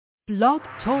Blog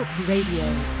Talk Radio.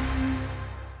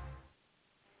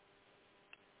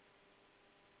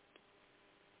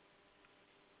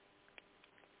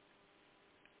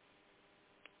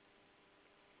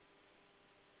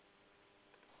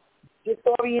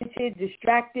 Disoriented,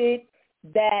 distracted,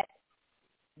 that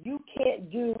you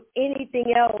can't do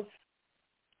anything else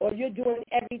or you're doing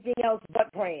everything else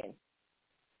but praying.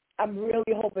 I'm really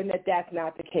hoping that that's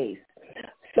not the case.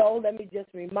 So let me just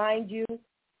remind you,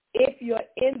 if you're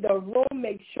in the room,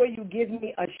 make sure you give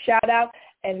me a shout-out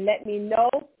and let me know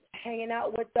hanging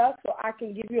out with us so I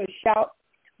can give you a shout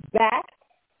back.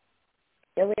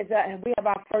 And we have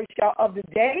our first shout of the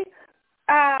day,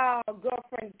 our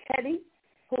girlfriend Teddy,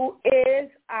 who is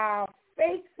our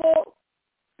faithful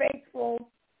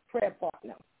prayer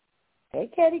partner. Hey,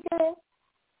 Katie girl.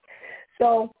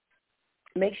 So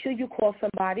make sure you call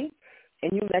somebody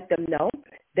and you let them know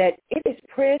that it is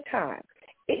prayer time.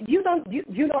 You don't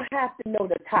have to know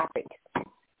the topic.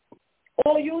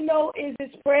 All you know is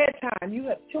it's prayer time. You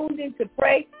have tuned in to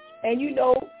pray, and you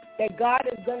know that God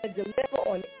is going to deliver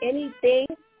on anything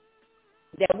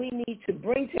that we need to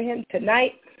bring to him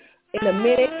tonight. In a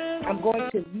minute, I'm going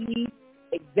to read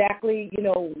exactly,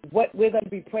 what we're going to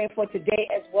be praying for today,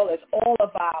 as well as all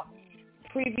of our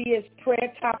previous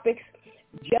prayer topics,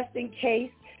 just in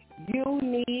case you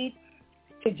need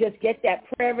to just get that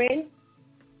prayer in.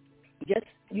 Just,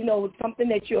 something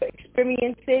that you're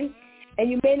experiencing, and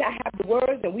you may not have the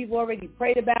words, and we've already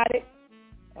prayed about it.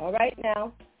 All right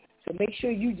now. So make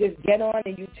sure you just get on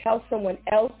and you tell someone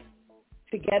else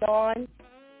to get on.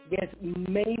 There's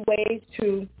many ways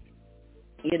to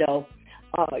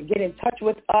get in touch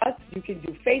with us. You can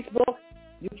do Facebook.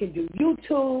 You can do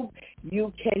YouTube.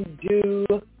 You can do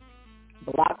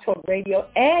Blog Talk Radio.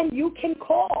 And you can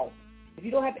call. If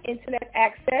you don't have internet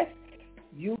access,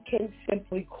 you can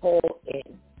simply call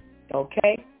in.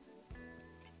 Okay?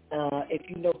 If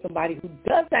you know somebody who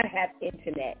does not have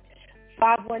internet,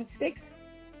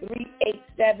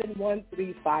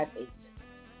 516-387-1358.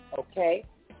 Okay?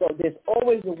 So there's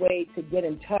always a way to get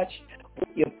in touch with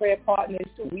your prayer partners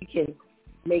so we can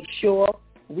make sure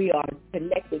we are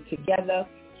connected together.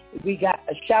 We got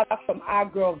a shout out from our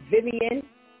girl Vivian.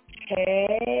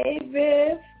 Hey,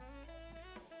 Viv.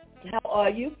 How are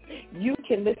you? You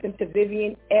can listen to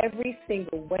Vivian every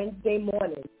single Wednesday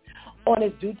morning on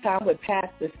His Due Time with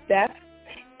Pastor Steph,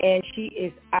 and she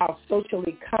is our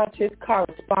socially conscious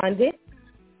correspondent.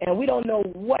 And we don't know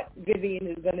what Vivian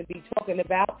is going to be talking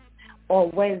about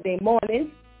on Wednesday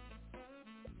mornings,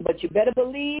 but you better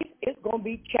believe it's going to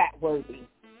be chat-worthy.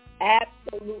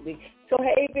 Absolutely. So,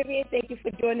 hey, Vivian, thank you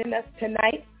for joining us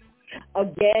tonight.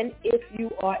 Again, if you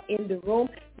are in the room,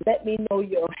 let me know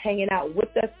you're hanging out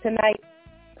with us tonight.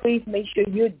 Please make sure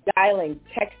you're dialing,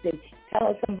 texting,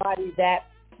 telling somebody that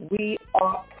we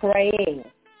are praying.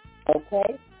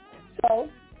 Okay? So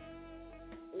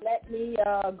let me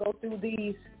go through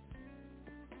these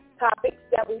topics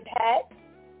that we've had.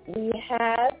 We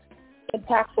have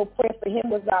impactful prayer for him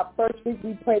was our first week.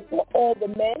 We prayed for all the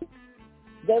men.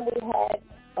 Then we had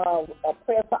a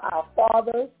prayer for our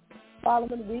fathers.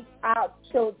 Following week, our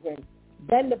children.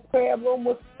 Then the prayer room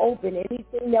was open.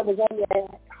 Anything that was on your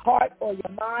heart or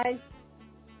your mind,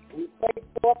 we prayed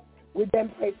for. We then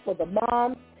prayed for the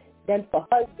moms, then for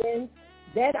husbands,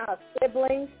 then our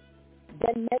siblings,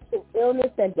 then mental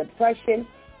illness and depression.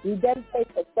 We then prayed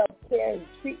for self-care and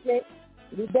treatment.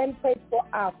 We then prayed for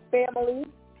our families,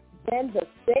 then the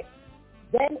sick,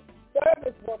 then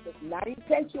service workers, not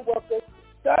essential workers,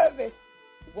 service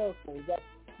workers. That's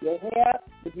your hair,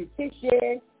 the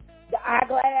beautician, the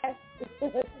eyeglass,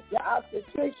 your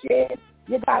obstetrician,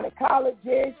 your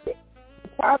gynecologist, your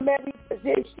primary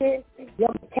physician,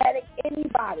 your mechanic,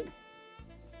 anybody.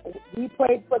 We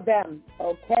prayed for them,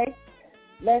 okay?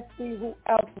 Let's see who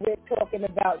else we're talking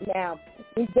about now.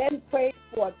 We then prayed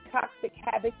for toxic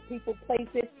habits, people,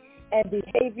 places, and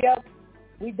behavior.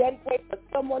 We then prayed for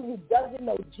someone who doesn't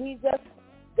know Jesus,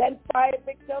 then fire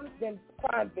victims, then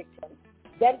crime victims,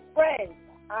 then friends.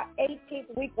 Our 18th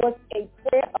week was a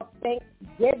prayer of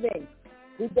thanksgiving.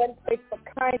 We then prayed for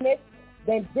kindness,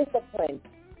 then discipline,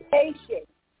 patience,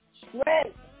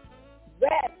 strength,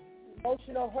 rest,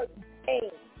 emotional hurt and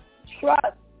pain,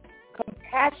 trust,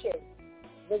 compassion,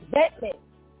 resentment,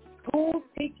 schools,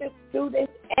 teachers,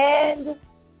 students, and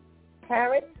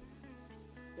parents.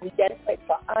 We then prayed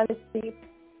for honesty,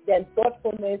 then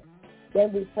thoughtfulness.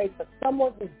 Then we prayed for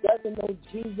someone who doesn't know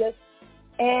Jesus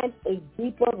and a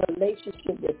deeper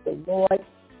relationship with the Lord.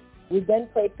 We then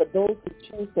prayed for those who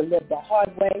choose to live the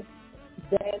hard way.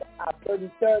 Then our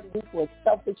 33rd week was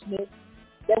selfishness.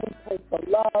 Then we prayed for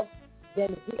love,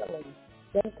 then healing,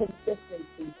 then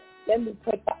consistency, Then we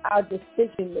pray for our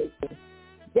decision making.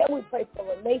 Then we pray for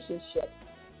relationships.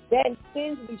 Then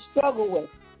things we struggle with,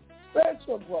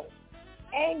 spiritual growth,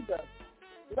 anger,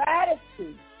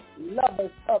 gratitude,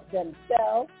 lovers of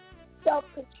themselves,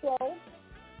 self-control,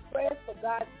 prayers for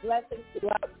God's blessings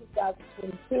throughout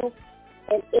 2022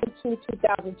 and into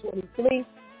 2023.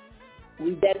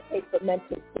 We then pray for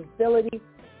mental stability.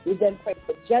 We then pray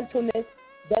for gentleness.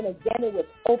 Then again, it was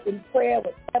open prayer,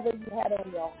 whatever you had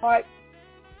on your heart.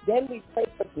 Then we pray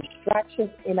for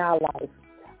distractions in our life,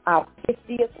 our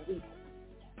 50th week,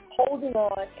 holding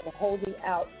on and holding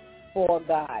out for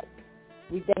God.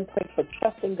 We then pray for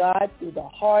trusting God through the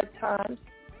hard times.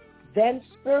 Then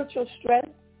spiritual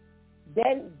strength.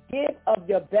 Then give of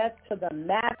your best to the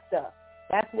Master.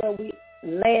 That's where we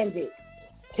landed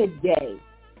today.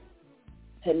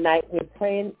 Tonight we're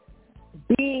praying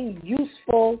being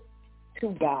useful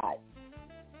to God.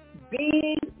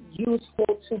 Being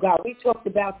useful to God. We talked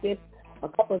about this a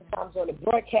couple of times on the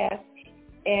broadcast,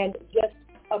 and just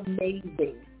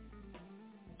amazing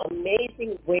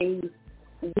ways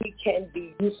we can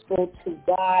be useful to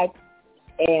God.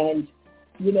 And,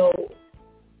 you know,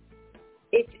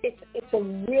 it's a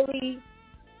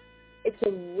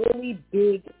really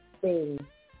big thing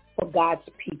for God's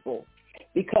people,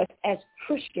 because as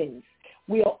Christians,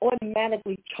 we are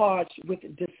automatically charged with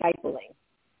discipling.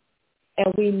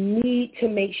 And we need to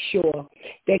make sure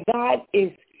that God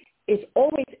is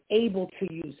always able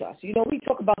to use us. You know, we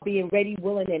talk about being ready,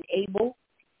 willing, and able.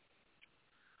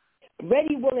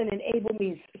 Ready, willing, and able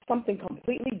means something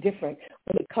completely different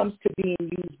when it comes to being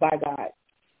used by God.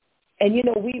 And, you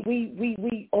know,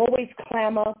 we always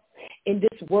clamor in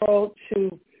this world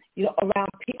to, you know, around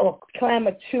people, or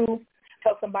clamor to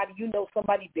tell somebody, you know,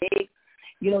 somebody big,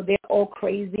 you know, they're all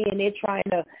crazy and they're trying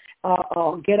to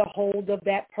get a hold of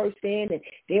that person, and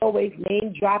they always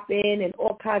name dropping and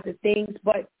all kinds of things.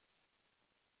 But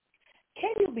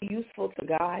can you be useful to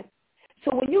God?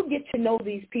 So when you get to know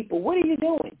these people, what are you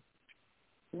doing?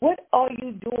 What are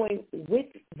you doing with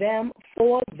them,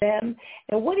 for them,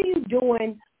 and what are you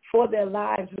doing for their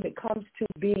lives when it comes to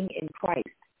being in Christ?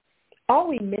 Are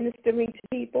we ministering to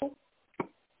people?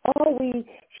 Are we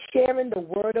sharing the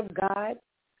word of God?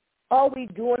 Are we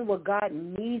doing what God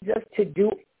needs us to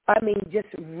do? I mean, just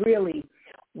really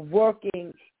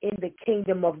working in the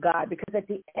kingdom of God, because at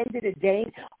the end of the day,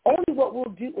 only what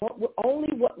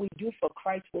we do for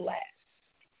Christ will last.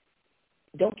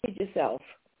 Don't kid yourself.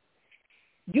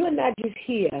 You're not just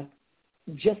here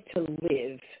just to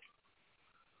live.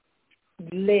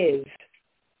 Live.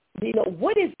 You know,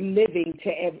 what is living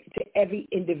to every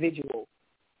individual?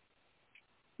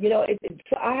 You know,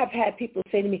 so I have had people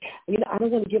say to me, you know, I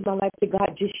don't want to give my life to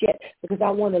God just yet because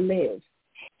I want to live.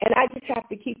 And I just have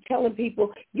to keep telling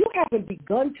people, you haven't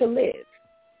begun to live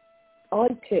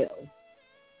until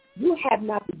you have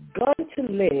not begun to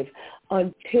live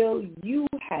until you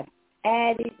have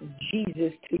added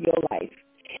Jesus to your life.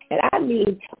 And I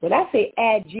mean, when I say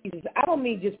add Jesus, I don't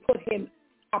mean just put him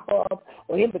top of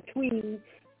or in between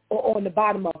or on the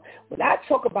bottom of. When I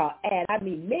talk about add, I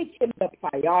mean make him the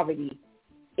priority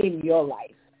in your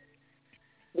life,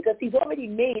 because he's already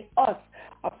made us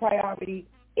a priority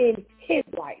in his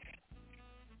life.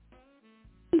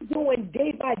 He's doing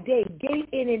day by day, day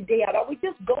in and day out. Are we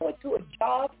just going to a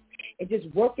job and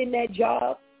just working that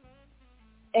job,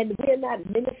 and we're not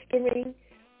ministering?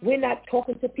 We're not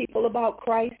talking to people about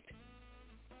Christ?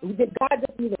 That God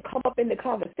doesn't even come up in the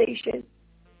conversation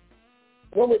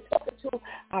when we're talking to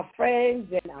our friends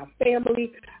and our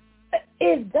family.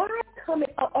 Is God coming?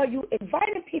 Are you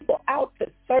inviting people out to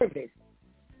service?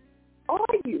 Are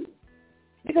you?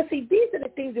 Because, see, these are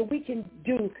the things that we can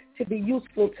do to be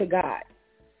useful to God.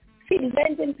 See,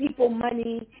 lending people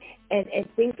money and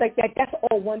things like that, that's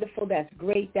all wonderful. That's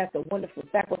great. That's a wonderful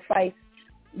sacrifice.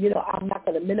 You know, I'm not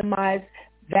going to minimize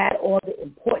that or the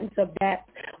importance of that.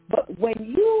 But when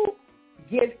you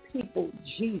give people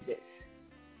Jesus,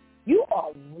 you are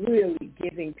really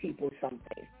giving people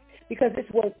something, because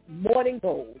it's worth more than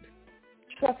gold.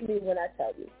 Trust me when I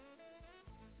tell you.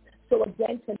 So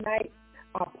again, tonight,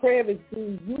 our prayer is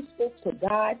being useful to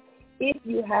God. If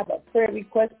you have a prayer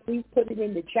request, please put it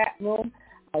in the chat room.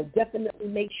 I'll definitely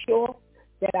make sure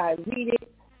that I read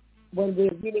it when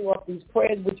we're reading off these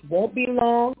prayers, which won't be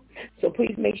long. So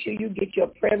please make sure you get your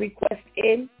prayer request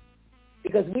in,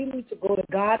 because we need to go to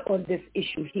God on this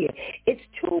issue here. It's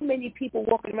too many people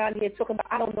walking around here talking about,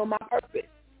 I don't know my purpose.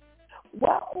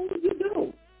 Well, you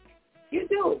do. You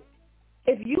do.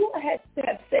 If you have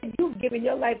said you've given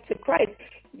your life to Christ,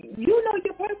 you know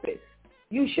your purpose.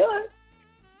 You should.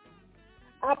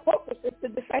 Our purpose is to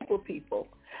disciple people.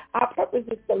 Our purpose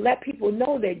is to let people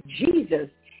know that Jesus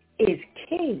is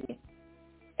King,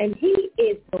 and he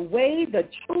is the way, the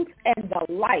truth, and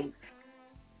the life.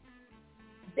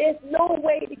 There's no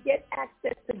way to get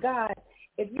access to God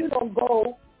if you don't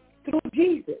go through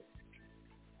Jesus.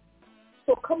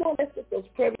 So come on, let's get those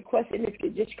prayer requests in if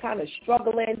you're just kind of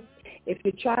struggling, if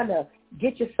you're trying to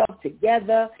get yourself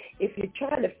together, if you're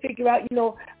trying to figure out,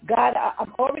 God,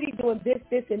 I'm already doing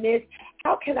this, and this.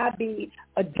 How can I be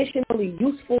additionally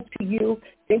useful to you?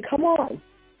 Then come on.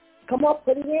 Come on,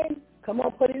 put it in. Come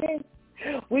on, put it in.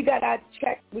 We got to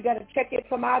check it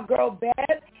from our girl,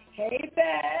 Bev. Hey,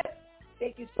 Bev.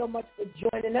 Thank you so much for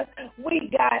joining us. We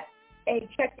got a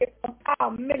check it from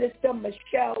our Minister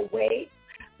Michelle Wade.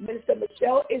 Minister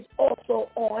Michelle is also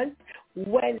on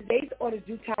Wednesdays on His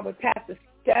Due Time with Pastor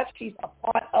Steph. She's a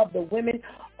part of the Women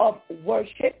of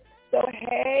Worship. So,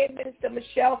 hey, Minister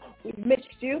Michelle, we missed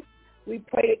you. We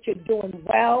pray that you're doing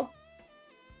well.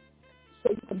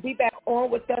 So you can be back on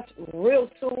with us real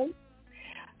soon.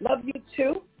 Love you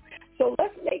too. So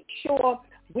let's make sure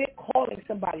we're calling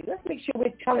somebody. Let's make sure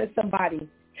we're telling somebody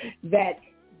that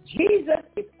Jesus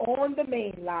is on the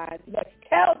main line. Let's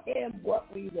tell him what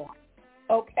we want.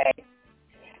 Okay?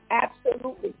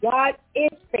 Absolutely. God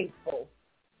is faithful.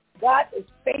 God is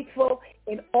faithful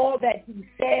in all that he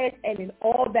says and in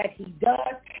all that he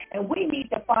does. And we need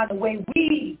to find a way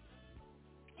we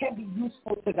can be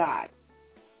useful to God.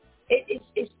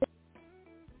 It's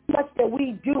so much that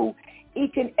we do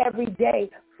each and every day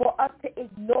for us to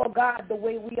ignore God the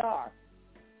way we are.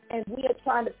 And we are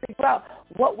trying to figure out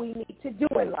what we need to do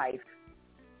in life.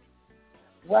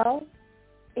 Well,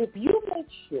 if you make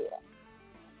sure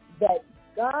that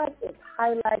God is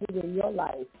highlighted in your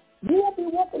life, you won't be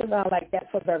walking around like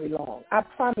that for very long. I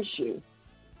promise you.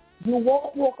 You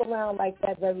won't walk around like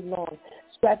that very long,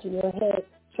 scratching your head,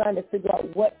 trying to figure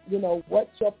out what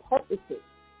your purpose is.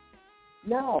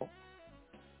 No.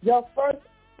 Your first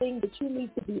thing that you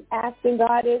need to be asking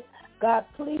God is, God,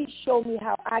 please show me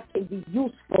how I can be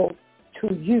useful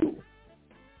to you.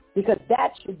 Because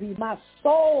that should be my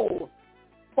sole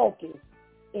focus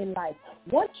in life.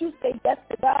 Once you say yes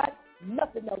to God,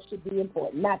 nothing else should be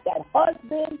important. Not that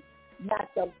husband, not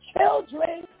the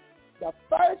children. The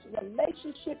first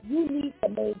relationship you need to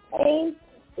maintain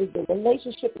is the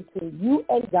relationship between you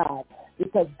and God,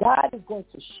 because God is going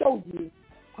to show you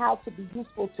how to be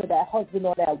useful to that husband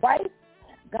or that wife.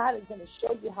 God is going to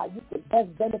show you how you can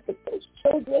best benefit those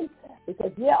children,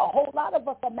 because, a whole lot of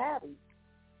us are married.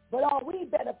 But are we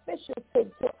beneficial to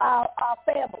our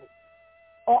family?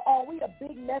 Or are we a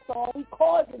big mess, or are we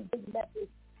causing big messes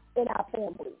in our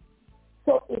family?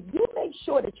 So if you make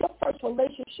sure that your first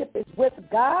relationship is with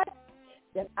God,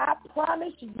 then I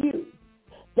promise you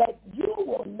that you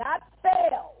will not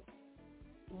fail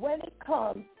when it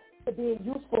comes to being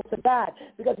useful to God.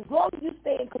 Because as long as you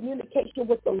stay in communication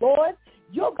with the Lord,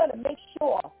 you're going to make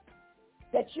sure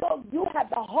that you have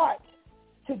the heart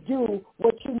to do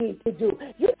what you need to do.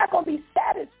 You're not going to be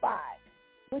satisfied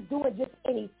with doing just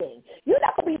anything. You're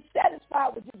not going to be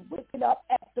satisfied with just waking up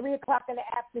at 3 o'clock in the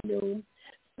afternoon,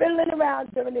 fiddling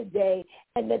around during the day,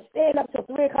 and then staying up till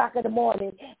 3 o'clock in the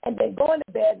morning, and then going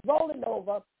to bed, rolling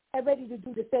over, and ready to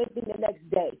do the same thing the next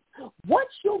day. Once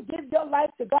you give your life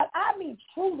to God, I mean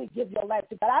truly give your life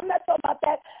to God. I'm not talking about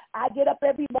that. I get up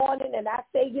every morning and I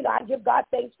say, I give God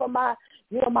thanks for my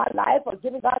life, or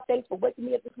giving God thanks for waking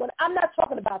me up this morning. I'm not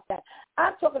talking about that.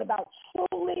 I'm talking about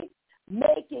truly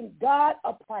making God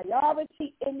a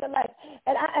priority in your life.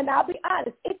 And I'll be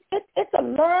honest, it's a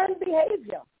learned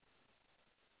behavior.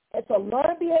 It's a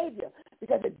learned behavior,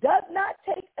 because it does not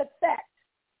take effect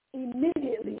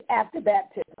immediately after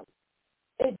baptism.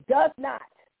 It does not.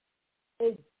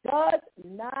 It does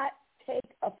not take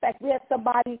effect. We had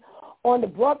somebody on the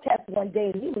broadcast one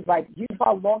day, and he was like, you know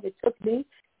how long it took me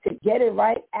to get it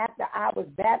right after I was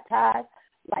baptized?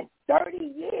 Like 30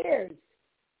 years.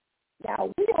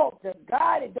 Now, we hope to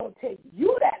God it don't take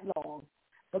you that long,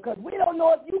 because we don't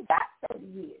know if you got 30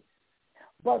 years.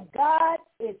 But God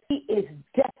he is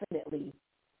definitely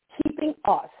keeping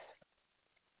us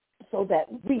so that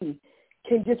we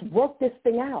can just work this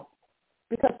thing out.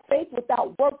 Because faith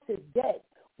without works is dead.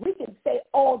 We can say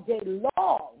all day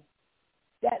long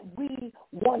that we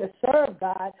want to serve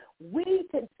God. We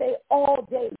can say all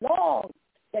day long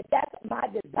that that's my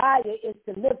desire, is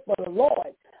to live for the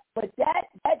Lord. But that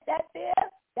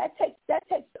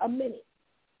takes a minute.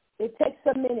 It takes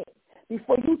a minute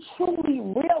before you truly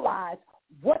realize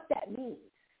what that means.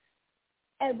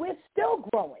 And we're still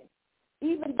growing.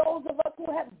 Even those of us who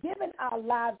have given our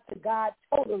lives to God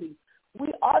totally,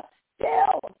 we are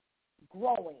still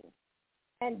growing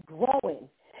and growing.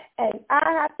 And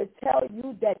I have to tell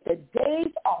you that the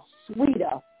days are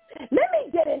sweeter Let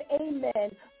me get an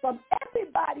amen from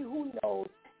everybody who knows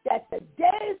that the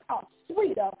days are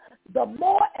sweeter the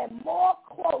more and more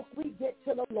close we get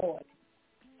to the Lord.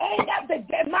 Ain't that the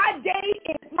day? My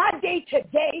day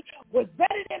today was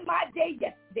better than my day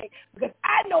yesterday because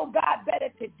I know God better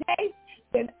today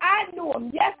than I knew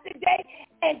him yesterday,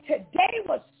 and today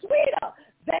was sweeter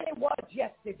than it was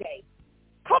yesterday.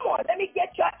 Come on, let me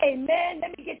get your amen.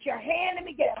 Let me get your hand. Let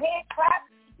me get a hand clap.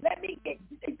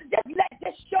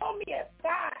 Just show me a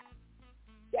sign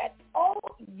that, oh,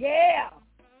 yeah,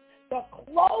 the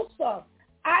closer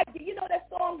I get, you know that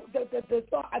song, the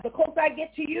song, the closer I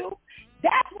get to you?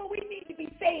 That's what we need to be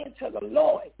saying to the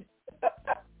Lord.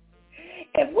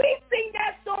 If we sing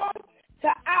that song to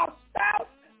our spouse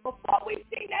before we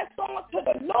sing that song to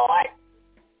the Lord,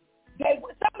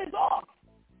 something's off.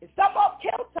 Something off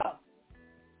kilter.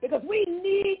 Because we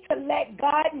need to let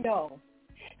God know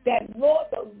that, Lord,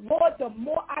 the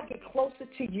more I get closer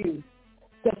to you,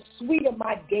 the sweeter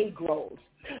my day grows.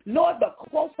 Lord, the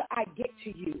closer I get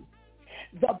to you,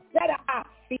 the better I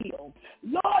feel.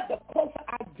 Lord, the closer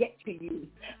I get to you,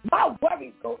 my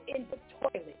worries go in the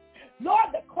toilet.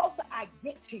 Lord, the closer I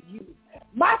get to you,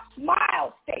 my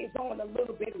smile stays on a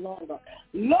little bit longer.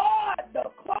 Lord,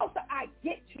 the closer I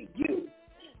get to you,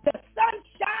 the sun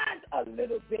shines a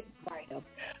little bit brighter.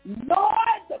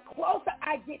 Lord, the closer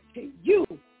I get to you,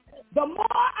 the more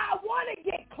I want to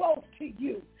get close to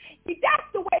you. See, that's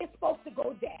the way it's supposed to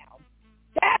go down.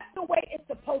 That's the way it's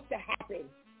supposed to happen.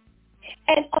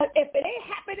 And if it ain't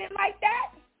happening like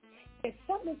that, then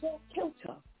something's off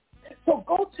kilter. So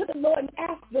go to the Lord and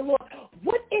ask the Lord,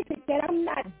 what is it that I'm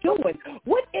not doing?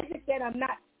 What is it that I'm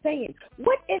not saying?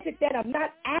 What is it that I'm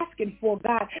not asking for,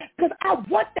 God? Because I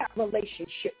want that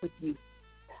relationship with you.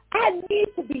 I need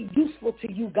to be useful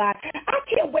to you, God. I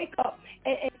can't wake up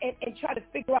and try to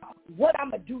figure out what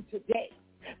I'm going to do today.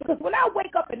 Because when I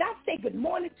wake up and I say good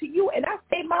morning to you and I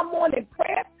say my morning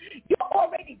prayer, you're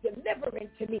already delivering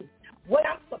to me what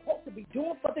I'm supposed to be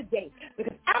doing for the day,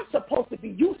 because I'm supposed to be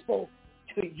useful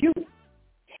to you.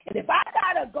 And if I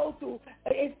got to go through,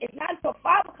 it's not until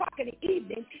 5 o'clock in the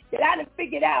evening that I done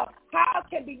figured out how I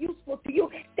can be useful to you,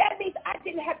 that means I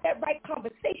didn't have that right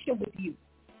conversation with you.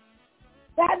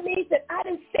 That means that I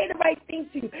didn't say the right things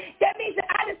to you. That means that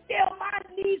I didn't stay on my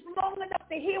knees long enough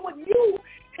to hear what you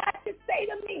had to say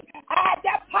to me. I had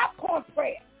that popcorn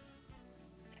prayer.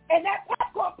 And that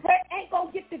popcorn prayer ain't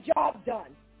going to get the job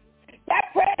done.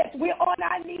 That prayer is we're on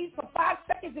our knees for 5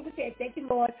 seconds and we say, thank you,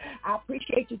 Lord. I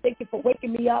appreciate you. Thank you for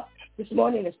waking me up this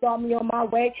morning and starting me on my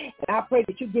way. And I pray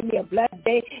that you give me a blessed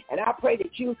day. And I pray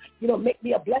that you make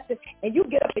me a blessing. And you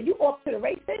get up and you off to the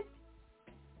races.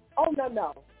 Oh,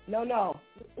 no.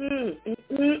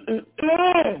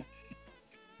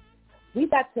 We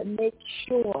got to make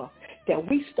sure that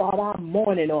we start our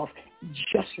morning off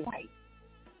just right.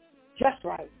 Just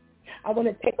right. I want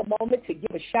to take a moment to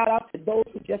give a shout-out to those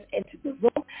who just entered the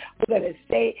room. We're going to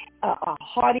say a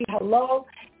hearty hello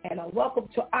and a welcome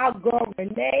to our girl,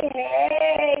 Renee.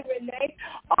 Hey, Renee.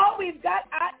 Oh, we've got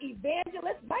our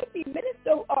evangelist, might be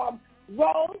Minister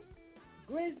Rose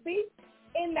Grisby,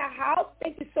 in the house.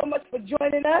 Thank you so much for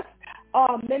joining us.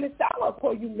 Minister, I'm going to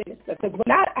call you Minister, because when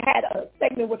I had a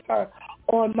segment with her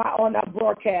on our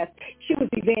broadcast, she was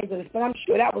evangelist, but I'm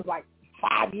sure that was like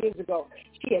 5 years ago.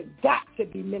 She has got to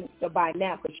be Minister by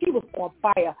now, because she was on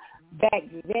fire back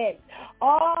then.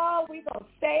 Oh, we're going to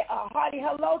say a hearty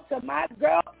hello to my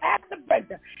girl, Pastor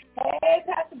Brenda. Hey,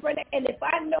 Pastor Brenda, and if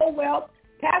I know well,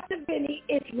 Pastor Vinny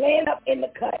is laying up in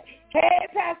the cut. Hey,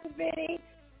 Pastor Vinny.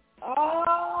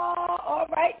 Oh, all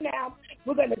right now.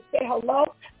 We're going to say hello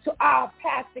to our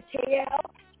Pastor KL.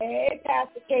 Hey,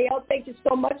 Pastor KL, thank you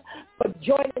so much for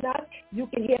joining us. You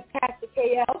can hear Pastor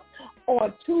KL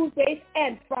on Tuesdays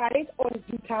and Fridays on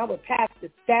Due Time with Pastor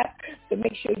Steph. So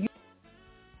make sure you...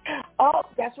 Oh,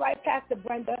 that's right, Pastor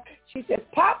Brenda. She says,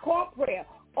 popcorn prayer.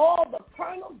 All the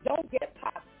kernels don't get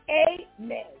popped.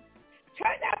 Amen.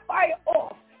 Turn that fire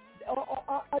off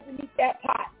underneath that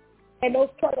pot. And those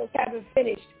kernels haven't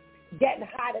finished getting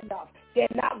hot enough. They're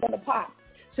not going to pop.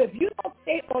 So if you don't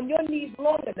stay on your knees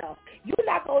long enough, you're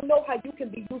not going to know how you can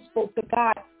be useful to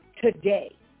God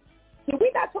today. See,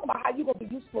 we're not talking about how you're going to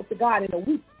be useful to God in a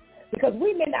week, because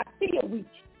we may not see a week.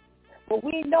 But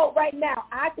we know right now,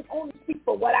 I can only speak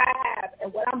for what I have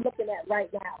and what I'm looking at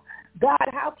right now. God,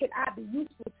 how can I be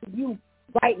useful to you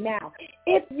right now?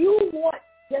 If you want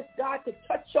just God to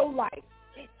touch your life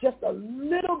just a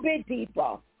little bit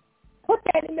deeper, put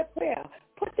that in the prayer.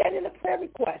 Put that in the prayer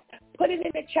request. Put it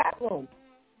in the chat room.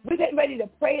 We're getting ready to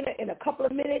pray in a couple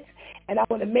of minutes, and I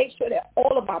want to make sure that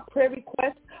all of our prayer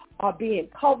requests are being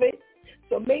covered.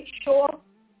 So make sure,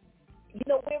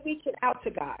 we're reaching out to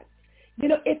God.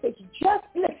 If it's just,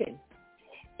 listen,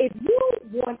 if you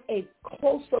want a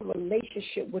closer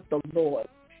relationship with the Lord,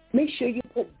 make sure you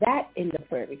put that in the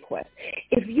prayer request.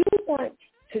 If you want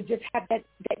to just have to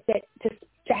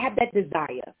have that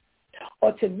desire,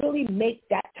 or to really make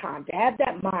that time, to have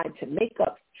that mind, to make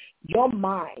up your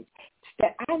mind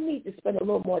that I need to spend a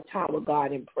little more time with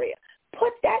God in prayer,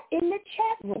 put that in the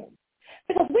chat room.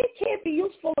 Because we can't be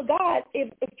useful to God if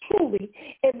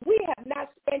we have not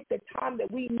spent the time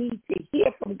that we need to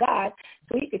hear from God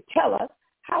so he could tell us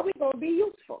how we're going to be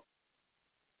useful.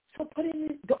 So put it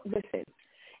in, listen,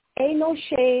 ain't no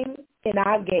shame in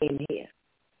our game here.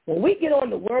 When we get on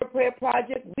the Word Prayer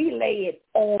Project, we lay it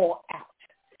all out.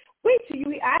 Wait till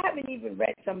I haven't even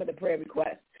read some of the prayer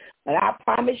requests, but I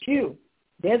promise you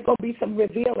there's going to be some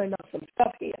revealing of some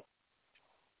stuff here.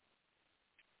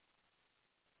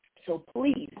 So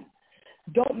please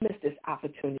don't miss this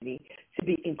opportunity to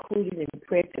be included in the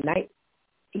prayer tonight.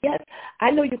 Yes, I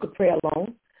know you could pray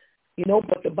alone,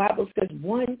 but the Bible says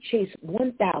 1 chase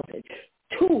 1,000,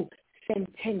 2 send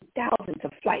 10,000 to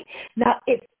flight. Now,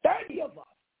 if 30 of us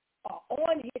are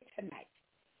on here tonight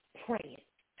praying,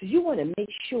 so you want to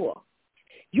make sure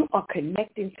you are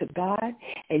connecting to God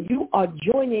and you are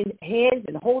joining hands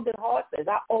and holding hearts, as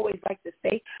I always like to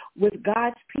say, with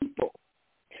God's people.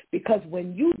 Because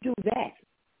when you do that,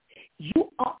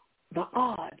 you up the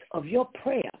odds of your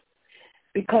prayer.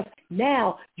 Because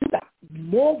now you got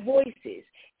more voices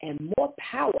and more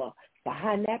power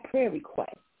behind that prayer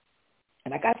request.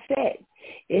 And like I said,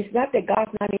 it's not that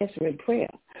God's not answering prayer,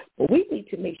 but we need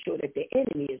to make sure that the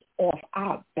enemy is off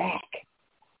our back.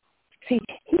 See,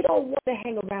 he don't want to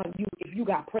hang around you if you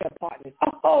got prayer partners. Did I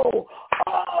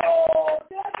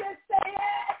just say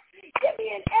that? Give me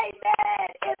an amen.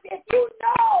 If you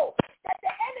know that the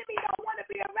enemy don't want to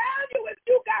be around you if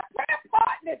you got prayer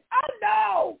partners. Oh,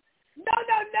 no.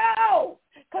 No.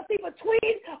 Because see,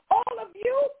 between all of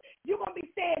you, you're going to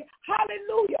be saying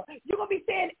hallelujah. You're going to be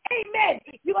saying amen.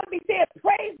 You're going to be saying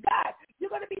praise God. You're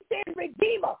going to be saying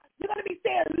Redeemer. You're going to be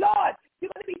saying Lord.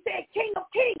 You're going to be saying King of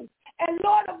Kings and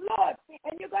Lord of Lords.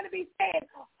 And you're going to be saying,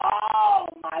 oh,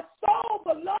 my soul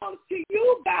belongs to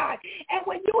you, God. And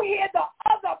when you hear the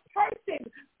other person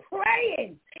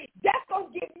praying, that's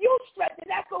going to give you strength and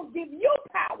that's going to give you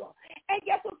power. And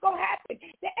guess what's going to happen?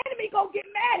 The enemy going to get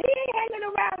mad. He ain't hanging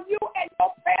around you and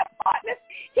your prayer partners.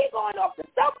 He going off to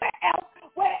somewhere else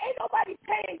where ain't nobody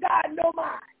paying God no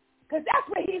mind. Because that's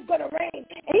where he's going to reign.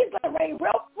 And he's going to reign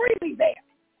real freely there.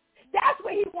 That's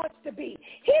where he wants to be.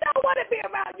 He don't want to be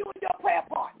around you and your prayer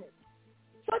partners.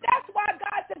 So that's why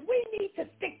God says we need to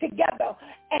stick together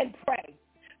and pray.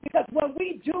 Because when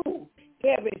we do,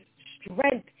 there is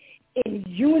strength in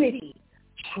unity.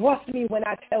 Trust me when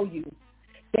I tell you,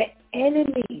 the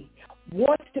enemy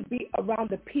wants to be around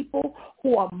the people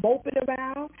who are moping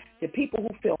around, the people who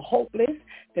feel hopeless,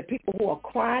 the people who are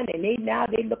crying, and they're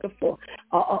looking for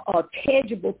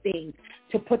tangible things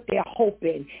to put their hope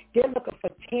in. They're looking for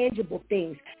tangible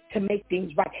things to make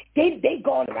things right. They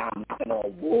going around knocking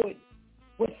on wood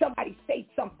when somebody say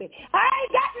something. I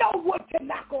ain't got no wood to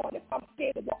knock on if I'm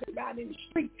scared of walking around in the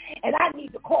street, and I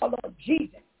need to call on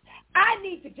Jesus. I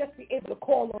need to just be able to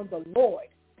call on the Lord.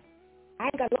 I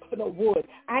ain't got to look for no wood.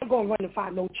 I ain't going to run and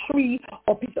find no tree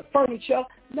or piece of furniture.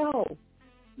 No.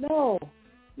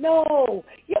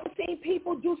 You ever seen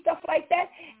people do stuff like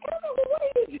that? And I'm like, what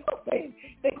are you doing?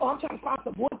 They go, I'm trying to find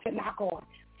some wood to knock on.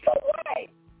 So what?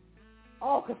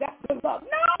 Oh, because that's good luck.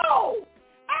 No!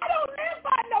 I don't live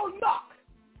by no luck.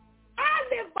 I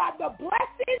live by the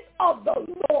blessings of the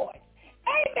Lord.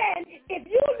 Amen. If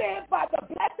you live by the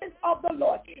blessings of the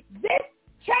Lord, this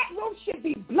chat room should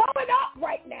be blowing up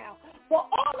right now for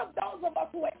all of those of us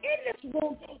who are in this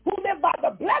room who live by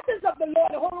the blessings of the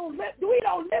Lord and we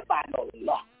don't live by no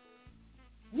luck.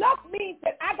 Luck means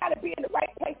that I got to be in the right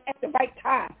place at the right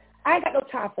time. I ain't got no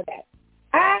time for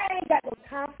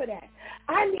that.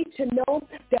 I need to know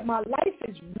that my life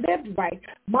is lived right.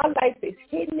 My life is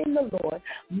hidden in the Lord.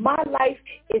 My life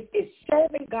is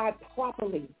serving God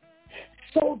properly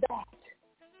so that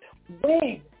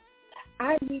when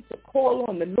I need to call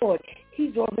on the Lord,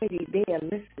 he's already there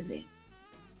listening.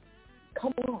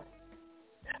 Come on.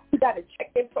 We got to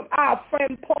check in from our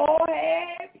friend Paul.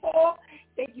 Hey, Paul.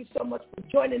 Thank you so much for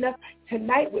joining us.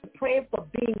 Tonight we're praying for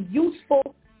being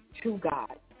useful to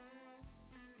God.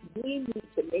 We need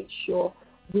to make sure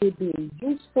we're being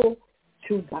useful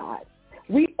to God.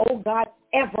 We owe God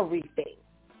everything.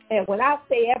 And when I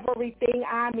say everything,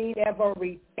 I mean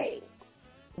everything.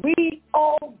 We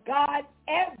owe God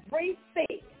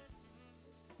everything.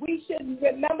 We should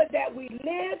remember that we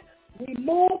live, we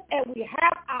move, and we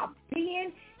have our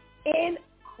being in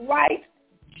Christ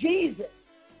Jesus.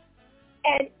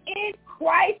 and in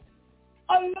Christ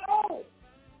alone.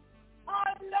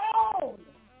 Alone.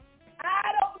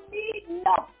 I don't need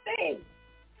nothing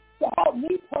to help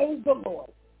me praise the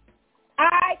Lord.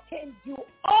 I can do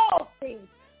all things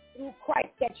through Christ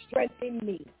that strengthens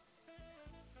me.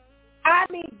 I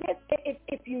mean, this,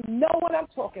 if you know what I'm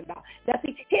talking about. Now,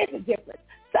 see, here's the difference.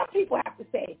 Some people have to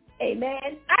say amen. I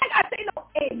ain't got to say no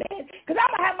amen because I'm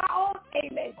going to have my own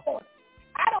amen course.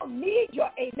 I don't need your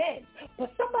amen,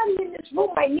 but somebody in this room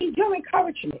might need your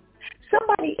encouragement.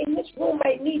 Somebody in this room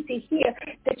might need to hear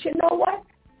that, you know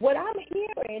what I'm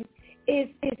hearing is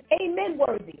amen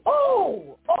worthy.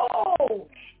 Oh,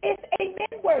 it's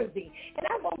amen worthy. And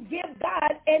I'm going to give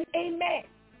God an amen.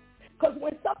 Because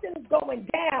when something is going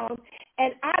down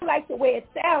and I like the way it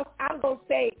sounds, I'm going to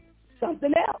say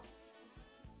something else.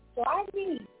 So I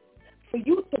need for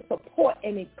you to support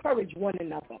and encourage one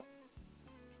another.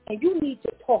 And you need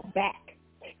to talk back.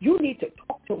 You need to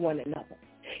talk to one another.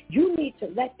 You need to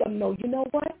let them know, you know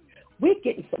what? We're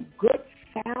getting some good,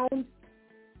 sound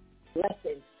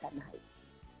lessons tonight.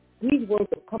 These words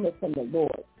are coming from the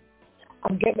Lord.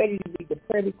 I'm getting ready to read the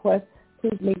prayer request.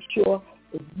 Please make sure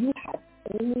if you have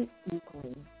any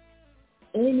inkling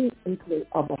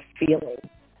of a feeling,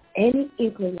 any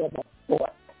inkling of a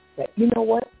thought that, you know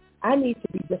what? I need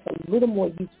to be just a little more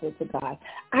useful to God.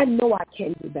 I know I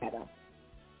can do better.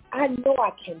 I know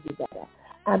I can do better.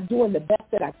 I'm doing the best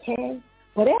that I can.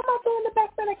 But am I doing the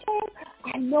best that I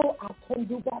can? I know I can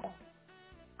do better.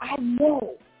 I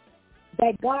know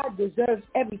that God deserves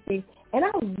everything. And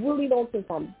I really don't think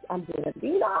I'm doing it.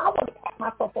 You know, I want to pat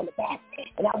myself on the back,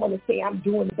 and I want to say I'm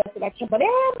doing the best that I can. But am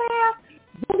I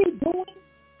really doing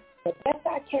the best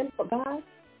I can for God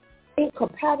in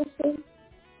comparison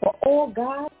for all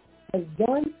God has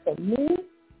done for me?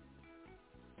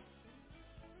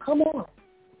 Come on.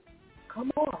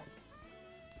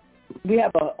 We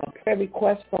have a prayer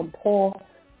request from Paul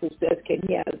who says, can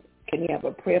he have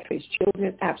a prayer for his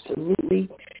children? Absolutely.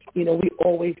 You know, we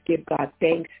always give God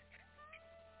thanks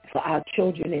for our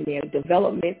children and their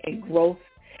development and growth.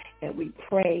 And we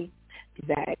pray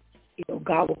that, you know,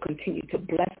 God will continue to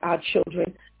bless our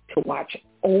children, to watch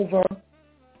over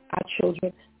our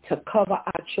children, to cover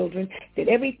our children, that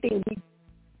everything we do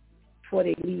before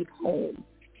they leave home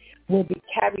will be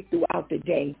carried throughout the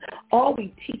day. Are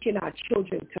we teaching our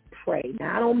children to pray?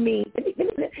 Now, I don't mean,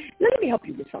 let me help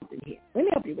you with something here. When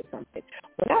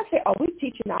I say, are we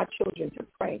teaching our children to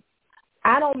pray,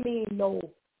 I don't mean no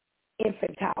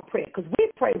infantile prayer, because we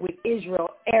pray with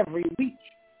Israel every week,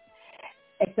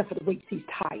 except for the weeks he's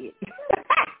tired.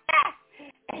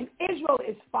 And Israel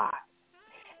is 5.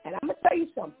 And I'm going to tell you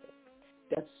something.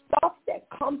 The stuff that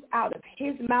comes out of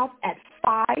his mouth at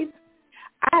 5,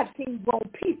 I have seen grown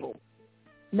people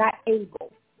not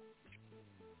able.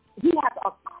 He has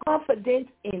a confidence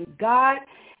in God,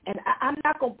 and I'm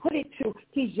not going to put it to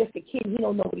he's just a kid. He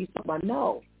don't know what he's talking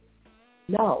about.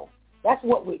 No. That's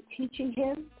what we're teaching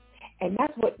him, and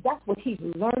that's what he's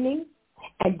learning,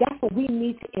 and that's what we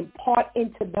need to impart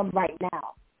into them right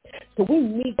now. So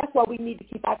that's why we need to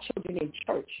keep our children in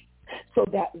church, so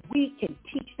that we can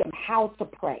teach them how to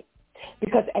pray.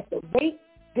 Because at the rate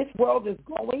this world is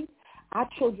going, our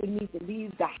children need to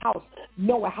leave the house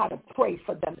knowing how to pray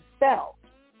for themselves,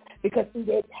 because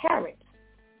their parents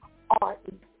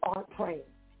aren't praying.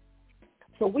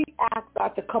 So we ask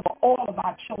God to cover all of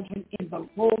our children in the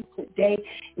room today.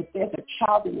 If there's a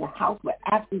child in your house, we're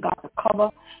asking God to cover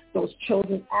those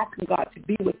children, asking God to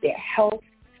be with their health.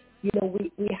 You know,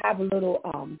 we have a little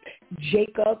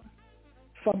Jacob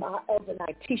from our elder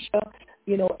Nitisha,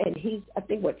 you know, and he's, I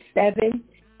think, 7,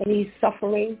 and he's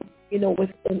suffering, you know,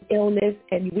 with an illness,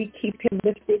 and we keep him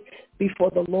lifted before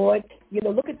the Lord. You know,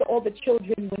 look at all the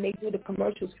children when they do the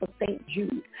commercials for St.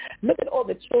 Jude. Look at all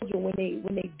the children when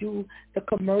they do the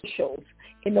commercials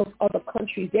in those other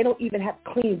countries. They don't even have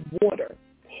clean water.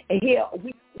 And here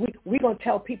we're going to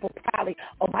tell people proudly,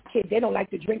 oh, my kids, they don't like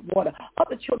to drink water.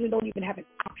 Other children don't even have an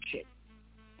option.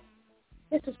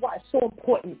 This is why it's so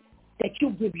important that you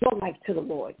give your life to the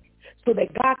Lord, so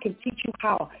that God can teach you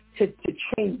how to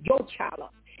train your child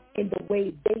up in the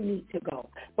way they need to go.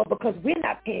 But because we're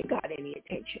not paying God any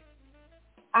attention,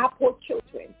 our poor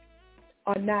children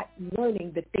are not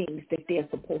learning the things that they're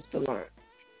supposed to learn.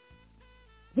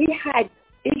 We had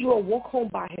Israel walk home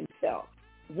by himself,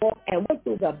 and went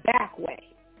through the back way.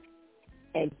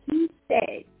 And he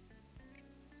said,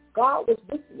 God was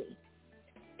with me.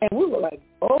 And we were like,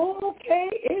 okay,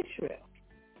 Israel.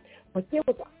 But there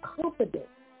was a confidence.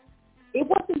 He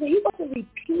wasn't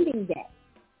repeating that.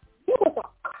 There was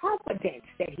a confidence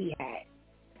that he had.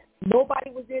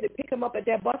 Nobody was there to pick him up at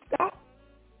that bus stop.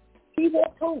 He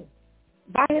walked home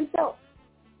by himself.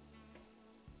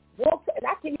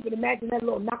 can't even imagine that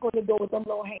little knock on the door with them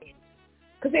little hands.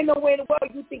 Because ain't nowhere in the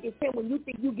world you think it's him when you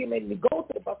think you get ready to go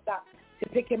to the bus stop to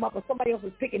pick him up, or somebody else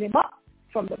is picking him up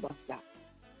from the bus stop.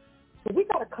 So we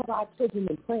got to cover our children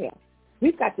in prayer.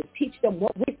 We've got to teach them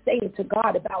what we're saying to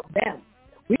God about them.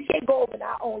 We can't go over in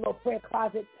our own little prayer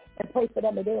closet and pray for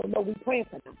them and they don't know we're praying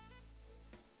for them.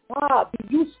 Be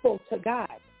useful to God.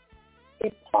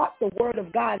 Impart the word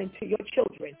of God into your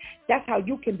children. That's how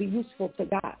you can be useful to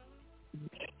God.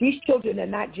 These children are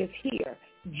not just here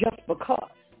just because.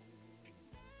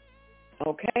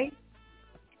 Okay?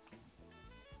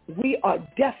 We are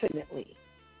definitely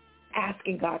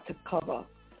asking God to cover.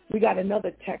 We got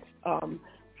another text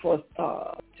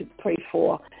to pray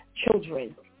for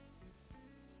children.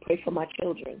 Pray for my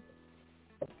children.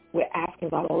 We're asking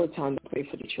God all the time to pray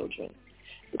for the children.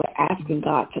 We're asking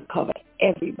God to cover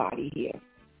everybody here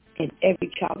and every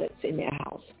child that's in their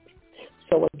house.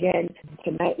 So again,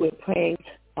 tonight we're praying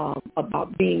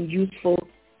about being useful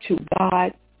to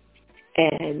God.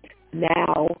 And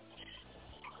now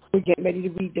we're getting ready to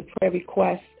read the prayer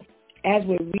request. As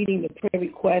we're reading the prayer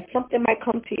request, something might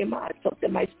come to your mind.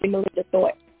 Something might stimulate the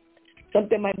thought.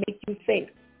 Something might make you think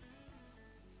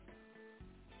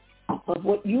of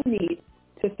what you need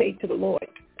to say to the Lord.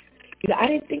 I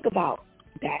didn't think about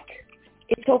that.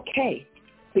 It's okay.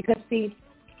 Because, see,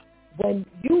 when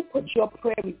you put your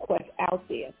prayer request out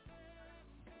there,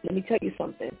 let me tell you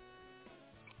something.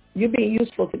 You're being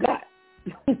useful to God.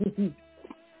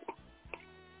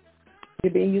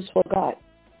 You're being useful to God.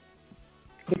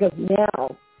 Because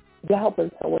now you're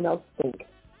helping someone else think.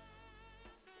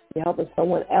 You're helping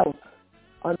someone else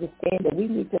understand that we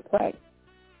need to pray.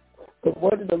 The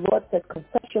word of the Lord says,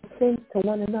 confess your sins to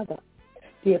one another.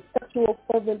 The effectual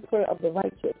fervent prayer of the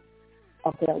righteous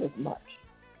availeth much.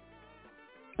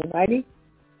 Alrighty?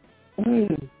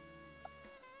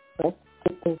 Let's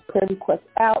get those prayer requests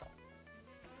out.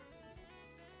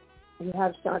 You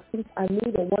have Shantice, I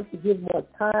need and want to give more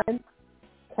time,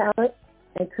 talent,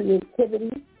 and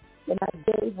creativity than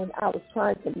I gave when I was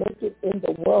trying to make it in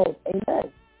the world.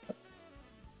 Amen.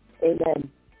 Amen.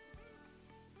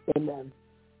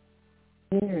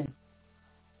 Amen.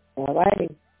 All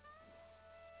righty.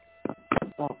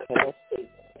 Okay, let's see.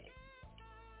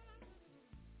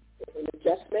 An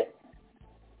adjustment.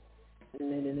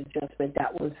 And then an adjustment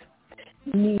that was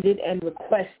needed and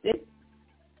requested.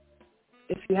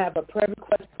 If you have a prayer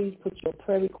request, please put your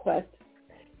prayer request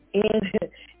in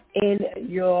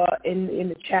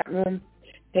the chat room.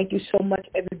 Thank you so much,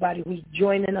 everybody who's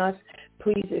joining us.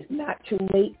 Please, it's not too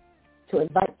late to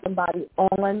invite somebody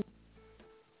on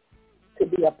to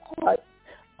be a part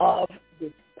of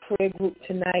this prayer group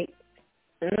tonight.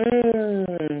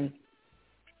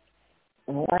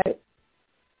 All right.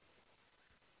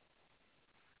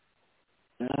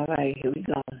 All right, here we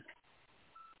go.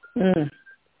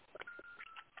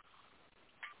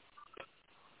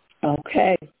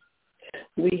 Okay.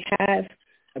 We have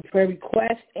a prayer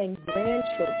request and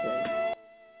grandchildren.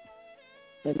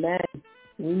 Amen.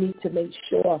 We need to make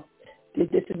sure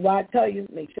that this is why I tell you,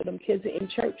 make sure them kids are in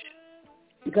church.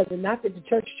 Because it's not that the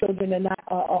church children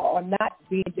are not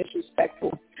being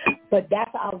disrespectful, but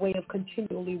that's our way of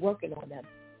continually working on them.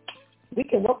 We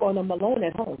can work on them alone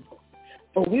at home,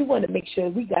 but we want to make sure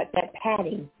we got that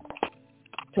padding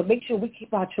to make sure we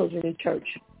keep our children in church.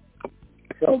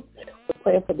 So we're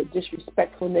praying for the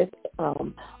disrespectfulness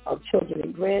of children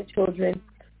and grandchildren.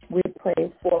 We're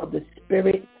praying for the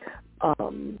spirit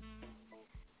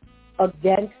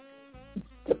against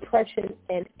depression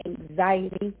and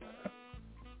anxiety.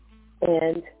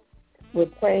 And we're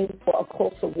praying for a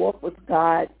closer walk with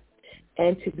God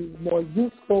and to be more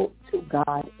useful to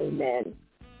God. Amen.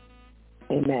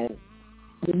 Amen.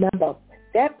 Remember,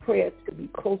 that prayer to be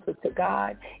closer to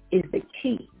God is the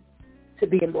key to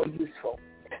being more useful.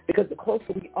 Because the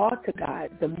closer we are to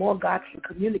God, the more God can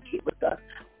communicate with us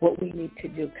what we need to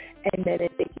do. Amen. And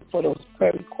thank you for those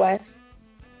prayer requests.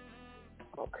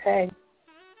 Okay.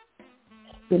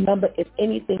 Remember, if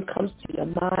anything comes to your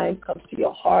mind, comes to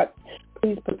your heart,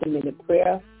 please put them in the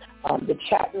prayer, the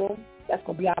chat room. That's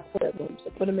going to be our prayer room.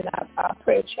 So put them in our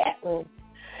prayer chat room.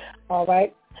 All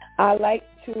right. I like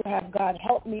to have God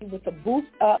help me with a boost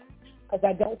up because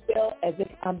I don't feel as if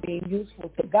I'm being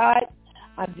useful to God.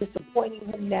 I'm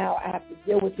disappointing him now. I have to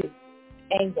deal with his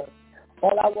anger.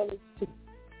 All I want is to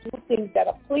do things that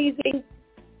are pleasing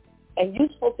and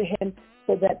useful to him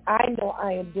so that I know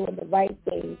I am doing the right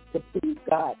things to please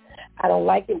God. I don't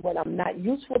like it when I'm not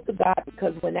useful to God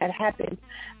because when that happens,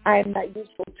 I am not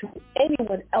useful to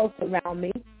anyone else around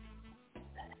me,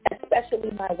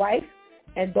 especially my wife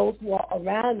and those who are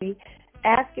around me.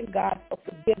 asking God for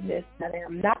forgiveness that I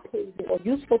am not pleasing or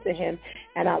useful to him,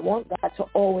 and I want God to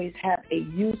always have a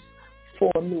use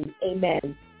for me.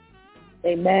 Amen.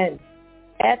 Amen.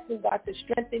 Asking God to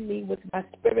strengthen me with my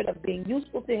spirit of being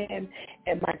useful to him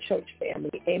and my church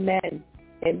family. Amen.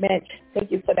 Amen.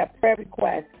 Thank you for that prayer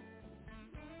request.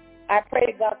 I pray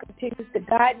that God continues to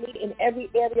guide me in every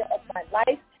area of my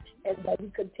life and that he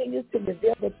continues to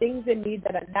reveal the things in me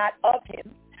that are not of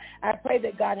him. I pray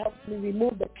that God helps me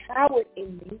remove the coward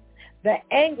in me, the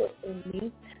anger in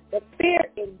me, the fear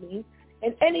in me,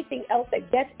 and anything else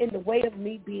that gets in the way of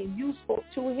me being useful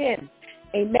to him.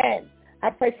 Amen. I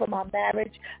pray for my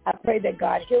marriage. I pray that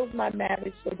God heals my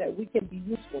marriage so that we can be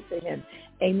useful to him.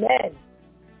 Amen.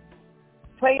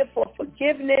 Praying for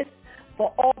forgiveness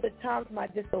for all the times my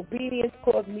disobedience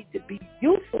caused me to be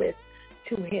useless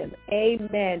to him.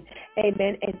 Amen.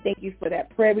 Amen. And thank you for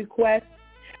that prayer request.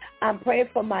 I'm praying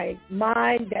for my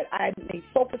mind that I may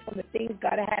focus on the things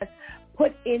God has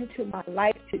put into my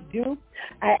life to do.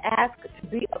 I ask to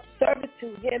be of service to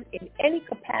him in any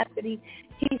capacity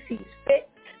he sees fit.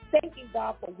 Thanking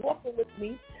God for walking with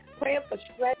me, praying for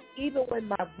strength even when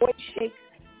my voice shakes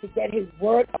to get his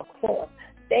word across.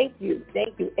 Thank you.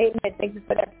 Thank you. Amen. Thank you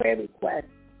for that prayer request.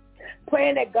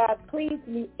 Praying that God cleans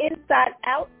me inside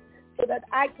out so that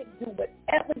I can do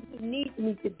whatever he needs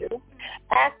me to do.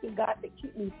 Asking God to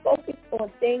keep me focused on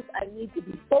things I need to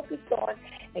be focused on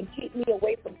and keep me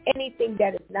away from anything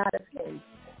that is not of him.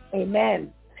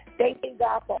 Amen. Thanking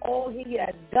God for all he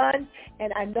has done,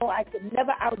 and I know I can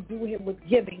never outdo him with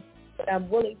giving, but I'm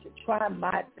willing to try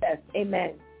my best.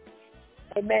 Amen.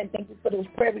 Amen. Thank you for those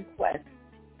prayer requests.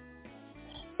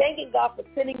 Thanking God for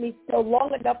sending me still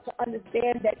long enough to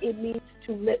understand that it means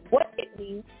to live, what it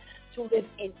means to live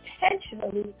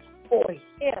intentionally for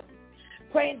him.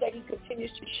 Praying that he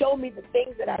continues to show me the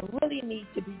things that I really need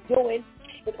to be doing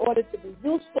in order to be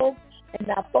useful and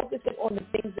not focusing on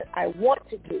the things that I want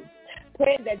to do.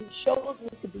 Praying that he shows me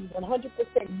to be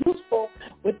 100% useful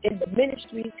within the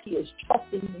ministries he is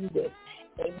trusting me with.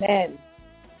 Amen.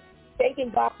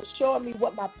 Thanking God for showing me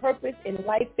what my purpose in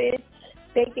life is.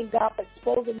 Thanking God for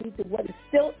exposing me to what is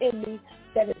still in me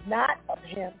that is not of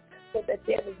him, so that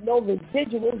there is no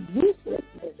residual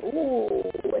uselessness. Ooh,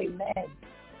 amen.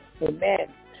 Amen.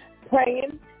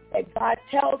 Praying that God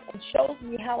tells and shows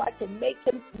me how I can make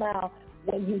him smile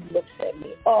when he looks at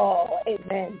me. Oh,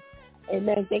 amen.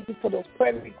 Amen. Thank you for those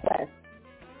prayer requests.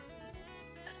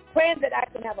 Praying that I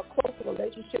can have a closer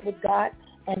relationship with God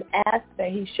and ask that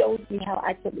he shows me how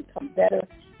I can become better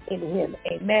in him.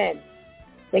 Amen.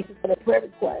 Thank you for the prayer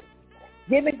request.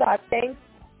 Giving God thanks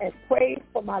and praise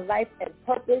for my life and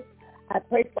purpose. I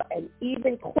pray for an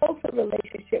even closer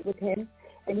relationship with him,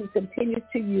 and he continues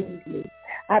to use me.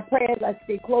 I pray as I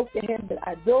stay close to him that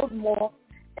I build more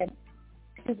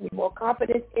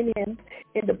confidence in him,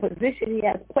 in the position he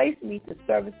has placed me to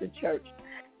service the church.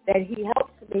 That he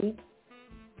helps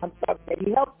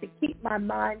to keep my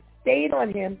mind stayed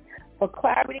on him for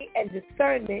clarity and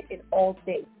discernment in all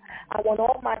things. I want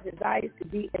all my desires to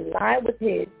be in line with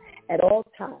his at all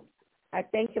times. I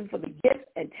thank him for the gifts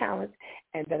and talents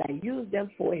and that I use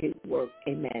them for his work.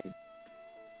 Amen.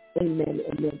 Amen.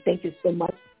 Amen. Thank you so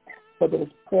much for those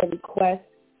prayer requests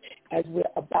as we're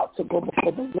about to go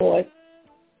before the Lord.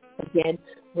 Again,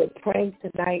 we're praying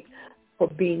tonight for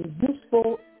being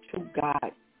useful to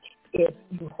God. If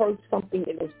you heard something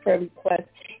in those prayer requests,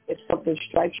 if something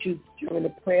strikes you during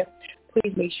the prayer,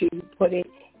 please make sure you put it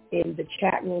in the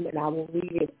chat room and I will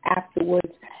read it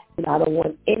afterwards. And I don't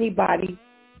want anybody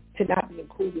to not be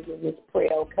included in this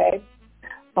prayer, okay?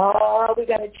 We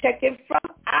got to check in from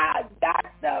our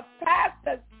Dr.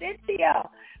 Pastor Cynthia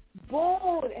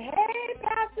Boone. Hey,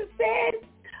 Pastor Sid.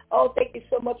 Oh, thank you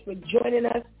so much for joining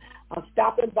us,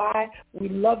 stopping by. We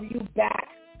love you back.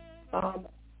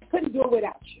 Couldn't do it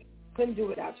without you.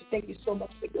 Thank you so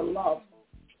much for your love.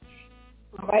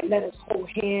 All right, let us hold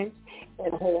hands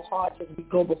and hold hearts as we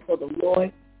go before the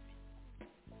Lord.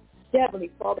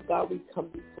 Heavenly Father God, we come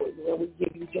before you and we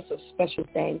give you just a special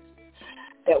thanks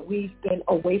that we've been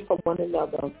away from one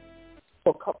another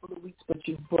for a couple of weeks, but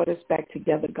you've brought us back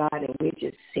together, God, and we're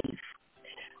just safe.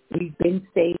 We've been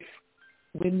safe.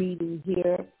 We're meeting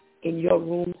here in your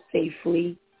room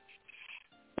safely.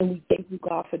 And we thank you,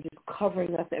 God, for just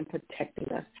covering us and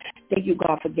protecting us. Thank you,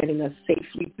 God, for getting us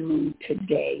safely through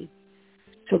today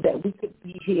so that we could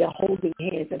be here holding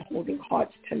hands and holding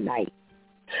hearts tonight.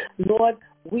 Lord,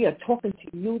 we are talking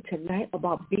to you tonight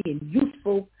about being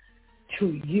useful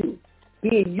to you,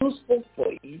 being useful for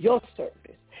your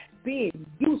service, being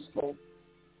useful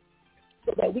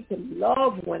so that we can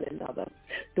love one another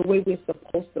the way we're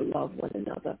supposed to love one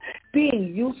another,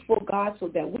 being useful, God, so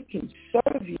that we can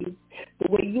serve you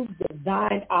way you've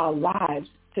designed our lives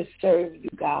to serve you,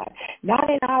 God. Not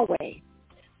in our way,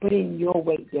 but in your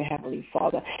way, dear Heavenly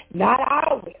Father. Not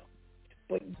our will,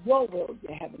 but your will,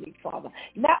 dear Heavenly Father.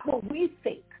 Not what we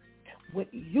think, what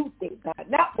you think, God.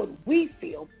 Not what we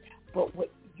feel, but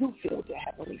what you feel, dear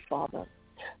Heavenly Father.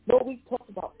 Lord, we've talked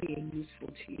about being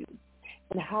useful to you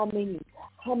and how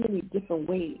many different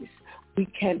ways we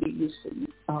can be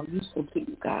useful to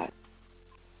you, God.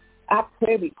 Our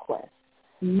prayer requests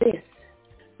list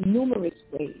numerous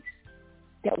ways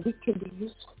that we can be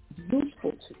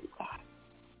useful to you, God.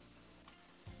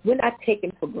 We're not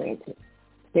taking for granted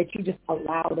that you just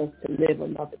allowed us to live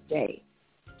another day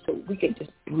so we can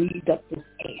just breathe up this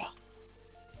air.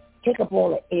 Take up all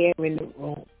the air in the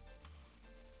room.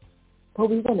 But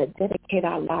we want to dedicate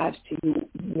our lives to you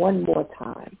one more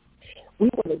time. We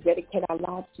want to dedicate our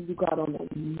lives to you, God, on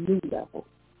a new level.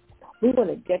 We want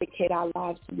to dedicate our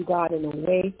lives to you, God, in a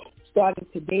way, starting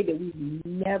today, that we've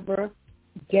never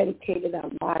dedicated our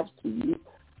lives to you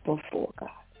before, God.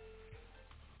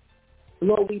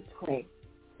 Lord, we pray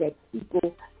that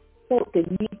people felt the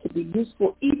need to be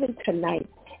useful even tonight,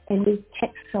 and they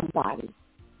text somebody.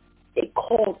 They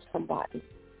called somebody.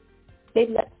 They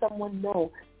let someone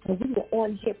know that we were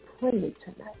on here praying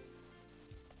tonight.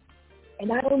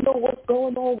 And I don't know what's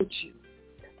going on with you,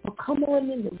 but come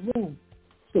on in the room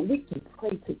so we can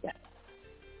pray together.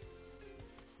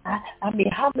 I mean,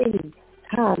 how many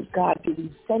times, God, do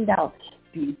we send out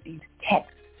these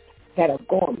texts that are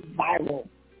going viral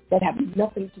that have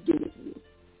nothing to do with you?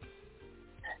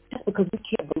 Just because we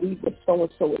can't believe what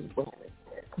so-and-so is wearing,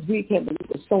 because we can't believe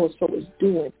what so-and-so is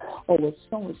doing or what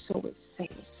so-and-so is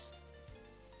saying.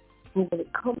 But when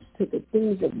it comes to the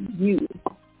things of you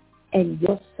and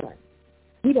your son,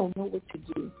 we don't know what to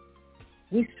do.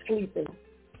 We're sleeping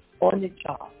on the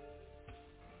job.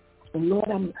 And Lord,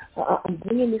 I'm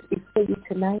bringing this before you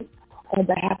tonight on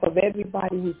behalf of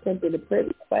everybody who sent in a prayer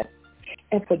request,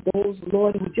 and for those,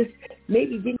 Lord, who just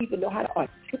maybe didn't even know how to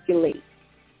articulate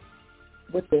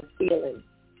what they're feeling,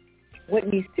 what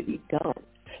needs to be done.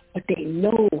 But they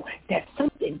know that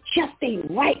something just ain't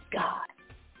right, God.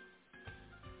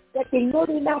 That they know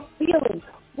they're not feeling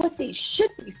what they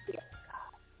should be feeling,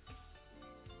 God.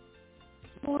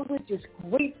 Lord, we're just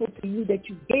grateful to you that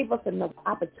you gave us enough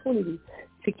opportunity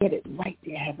to get it right,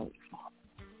 dear Heavenly Father.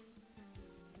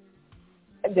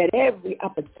 And that every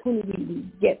opportunity we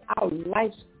get, our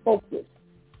life's focus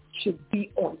should be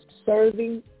on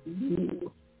serving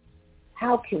you.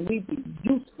 How can we be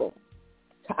useful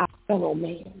to our fellow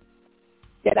man?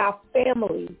 That our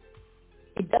family,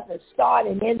 it doesn't start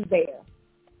and end there.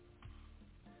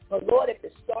 But Lord, if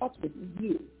it starts with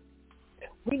you,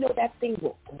 we know that thing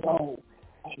will grow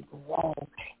and grow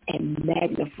and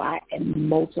magnify and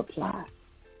multiply.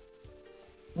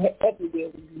 Where everywhere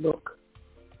we look,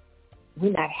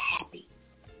 we're not happy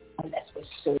unless we're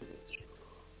serving you.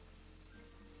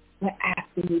 We're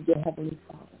asking you, dear Heavenly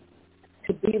Father,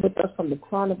 to be with us from the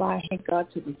crown of our head, God,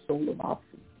 to the sole of our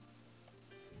feet.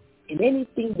 And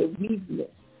anything that we've missed,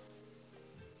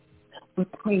 we're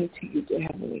praying to you, dear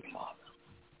Heavenly Father,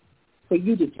 for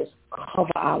you to just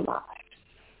cover our lives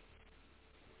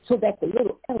so that the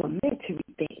little elementary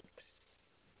things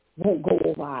won't go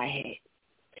over our head.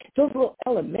 Those little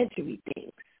elementary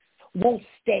things won't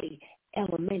stay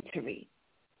elementary.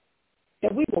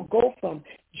 That we will go from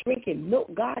drinking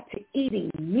milk, God, to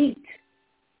eating meat.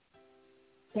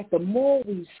 That the more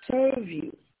we serve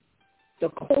you, the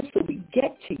closer we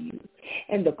get to you.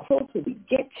 And the closer we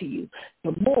get to you,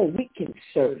 the more we can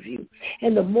serve you.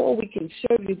 And the more we can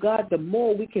serve you, God, the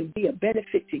more we can be a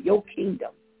benefit to your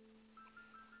kingdom.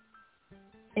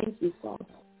 Thank you, Father,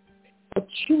 for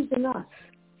choosing us.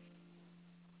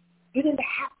 You didn't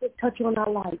have to touch on our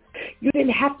lives. You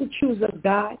didn't have to choose us,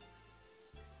 God.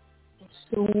 There's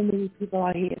so many people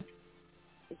out here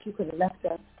that you could have left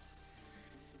us.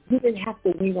 You didn't have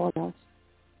to wait on us.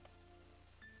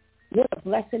 What a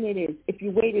blessing it is. If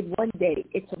you waited one day,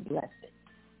 it's a blessing.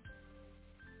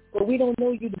 But we don't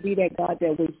know you to be that God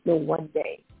that waits no one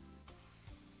day.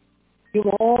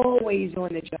 You're always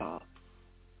on the job.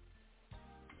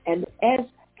 And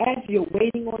as you're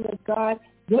waiting on us, God,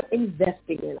 you're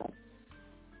investing in us.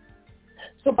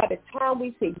 So by the time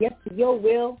we say yes to your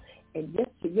will and yes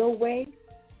to your way,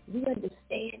 we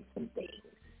understand some things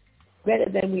better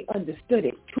than we understood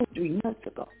it 2-3 months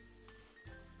ago.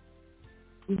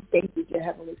 We thank you, dear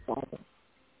Heavenly Father,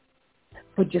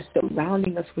 for just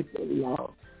surrounding us with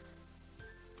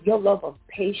your love of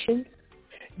patience,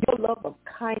 your love of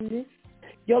kindness,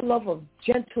 your love of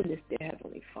gentleness, dear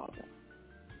Heavenly Father,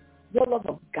 your love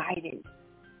of guidance,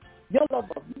 your love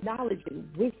of knowledge and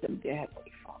wisdom, dear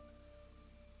Heavenly Father.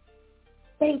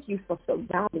 thank you for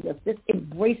surrounding us, just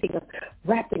embracing us,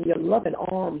 wrapping your loving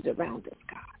arms around us,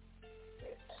 God.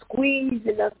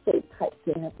 Squeezing us so tight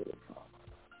to Heavenly Father.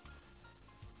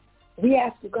 We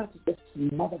ask you, God, to just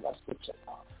smother us with your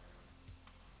love.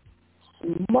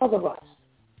 Smother us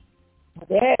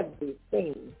with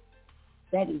everything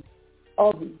that is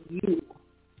of you.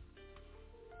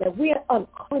 That we are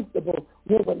uncomfortable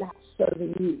when we're not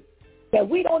serving you. That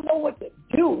we don't know what to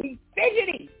do. We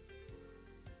fidgety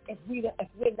if we're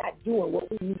not doing what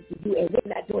we need to do, and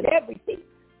we're not doing everything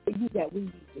for you that we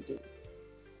need to do.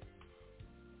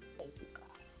 Thank you,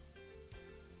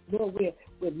 God. Lord,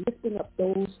 we're lifting up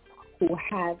those who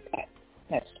have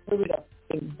that spirit of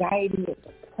anxiety and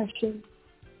depression.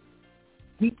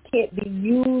 We can't be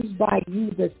used by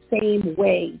you the same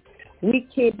way. We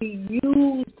can't be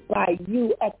used by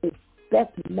you at the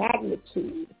best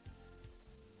magnitude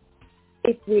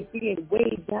if we're being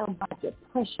weighed down by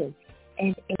depression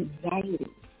and anxiety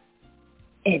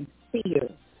and fear.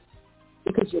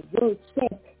 Because your word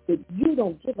says that you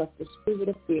don't give us the spirit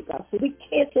of fear, God. So we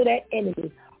cancel that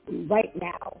enemy right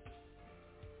now.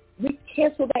 We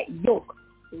cancel that yoke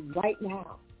right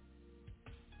now.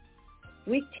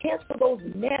 We cancel those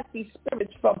nasty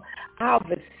spirits from our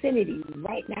vicinity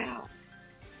right now.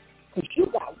 Because you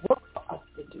got work for us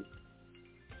to do.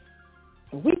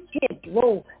 And we can't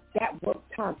throw that work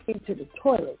time into the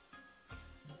toilet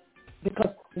because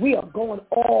we are going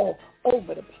all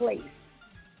over the place.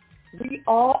 We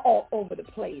are all over the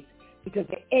place because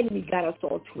the enemy got us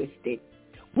all twisted.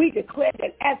 We declare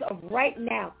that as of right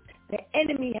now, the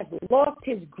enemy has lost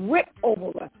his grip over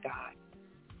us, God.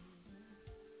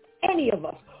 Any of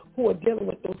us who are dealing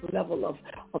with those level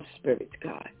of spirits,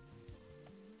 God,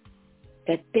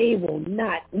 that they will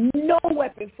not, no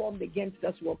weapon formed against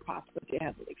us will prosper, dear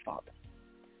Heavenly Father.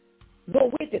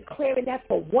 Lord, we're declaring that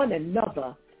for one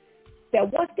another, that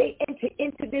once they enter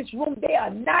into this room, they are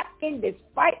not in this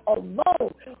fight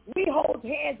alone. We hold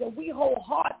hands and we hold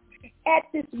hearts at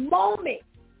this moment,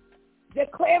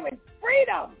 declaring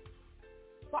freedom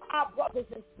for our brothers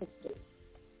and sisters.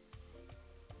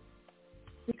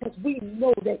 Because we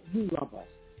know that you love us.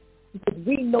 Because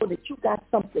we know that you got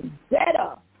something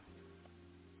better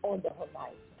on the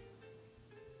horizon.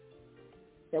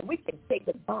 That we can say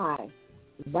goodbye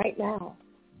right now.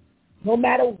 No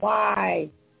matter why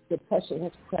depression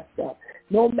has crept up.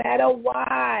 No matter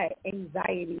why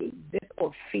anxiety exists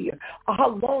or fear. Or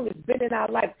how long it's been in our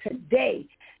life today,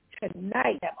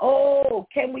 tonight. Oh,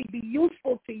 can we be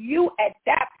useful to you at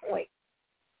that point?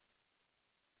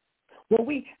 When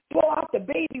we throw out the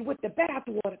baby with the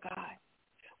bathwater, God.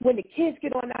 When the kids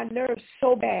get on our nerves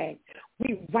so bad,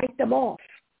 we write them off.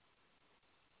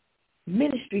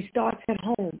 Ministry starts at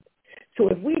home. So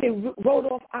if we didn't wrote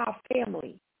off our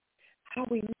family, how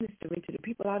we ministering to the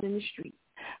people out in the street,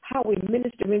 how we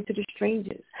ministering to the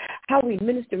strangers, how we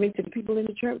ministering to the people in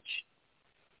the church.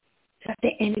 That's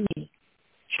the enemy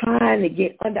trying to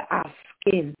get under our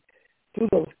skin through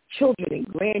those children and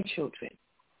grandchildren.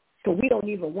 So we don't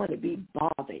even want to be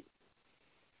bothered.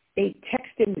 They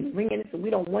texting and ringing us, and we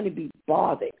don't want to be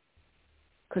bothered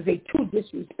because they're too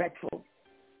disrespectful.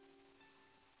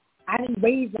 I didn't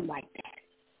raise them like that.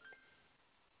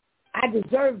 I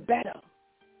deserve better.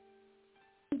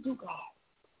 We do, God.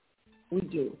 We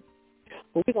do.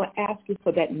 But we're going to ask you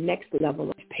for that next level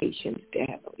of patience, dear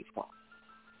Heavenly Father.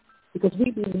 Because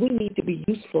we need to be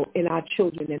useful in our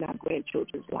children and our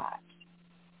grandchildren's lives.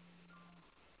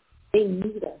 They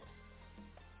need us,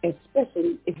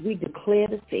 especially if we declare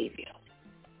the Savior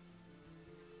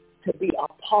to be a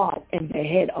part and the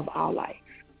head of our life.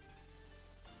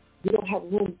 We don't have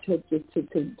room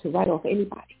to write off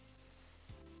anybody.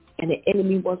 And the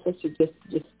enemy wants us to just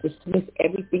dismiss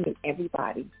everything and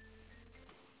everybody.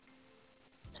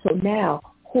 So now,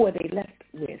 who are they left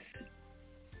with?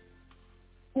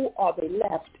 Who are they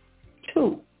left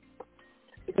to?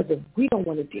 Because if we don't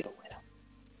want to deal with them,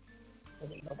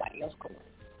 then ain't nobody else going.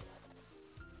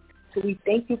 So we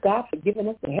thank you, God, for giving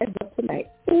us the heads up tonight.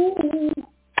 Ooh.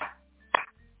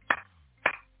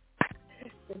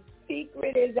 The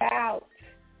secret is out.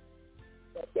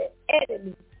 That the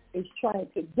enemy is trying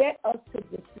to get us to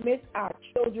dismiss our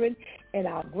children and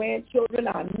our grandchildren,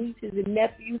 our nieces and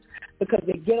nephews, because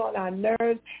they get on our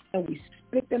nerves and we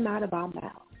spit them out of our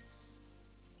mouths.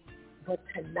 But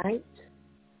tonight,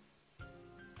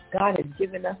 God has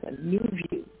given us a new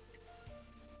view.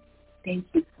 Thank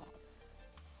you,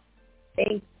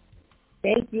 Father.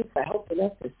 Thank you for helping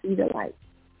us to see the light.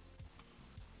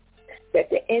 That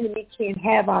the enemy can't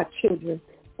have our children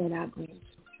and our grandchildren.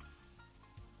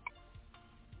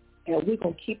 And we're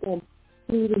going to keep on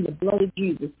pleading the blood of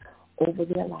Jesus over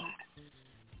their lives.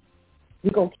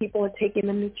 We're going to keep on taking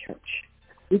them to church.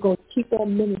 We're going to keep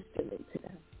on ministering to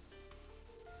them.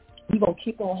 We're going to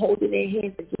keep on holding their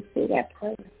hands and just say that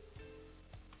prayer.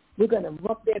 We're going to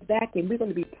rub their back, and we're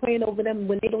going to be praying over them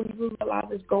when they don't even realize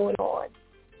what's going on.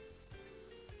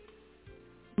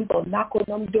 We're going to knock on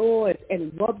them doors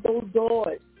and rub those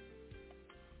doors.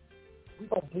 We're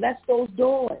going to bless those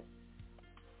doors.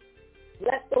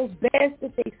 Bless those beds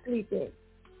that they sleep in.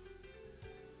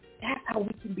 That's how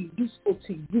we can be useful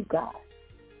to you, God.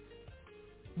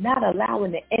 Not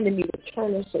allowing the enemy to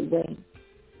turn us away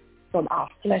from our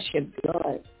flesh and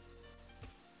blood.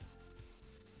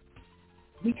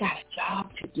 We got a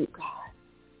job to do, God.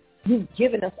 You've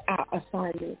given us our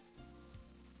assignment,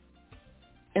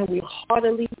 and we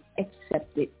heartily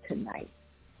accept it tonight.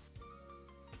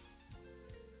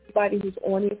 Everybody who's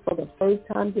on it for the first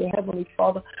time, dear Heavenly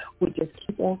Father, will just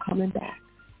keep on coming back.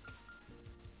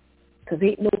 Because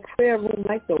ain't no prayer room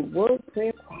like the W.O.R.D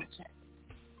Prayer Project.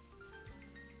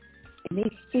 And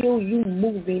they feel you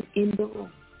moving in the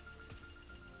room.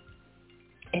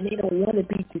 And they don't want to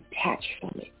be detached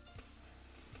from it.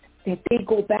 That they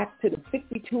go back to the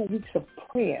 52 weeks of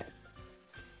prayer.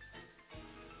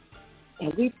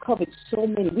 And we've covered so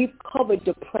many. We've covered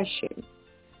depression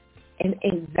and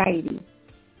anxiety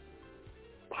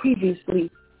previously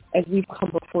as we've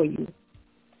come before you.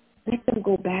 Let them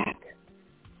go back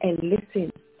and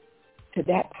listen to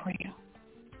that prayer.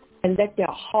 And let their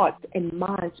hearts and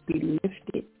minds be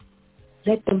lifted.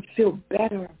 Let them feel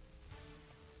better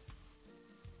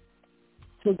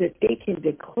so that they can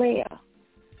declare.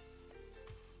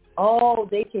 Oh,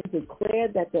 they can declare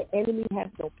that the enemy has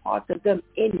no part of them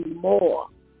anymore.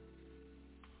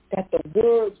 That the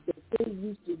words that they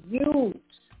used to use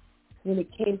when it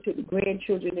came to the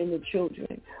grandchildren and the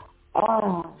children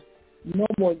no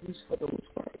more use for those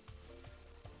words.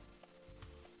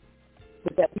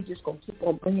 But that we just going to keep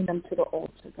on bringing them to the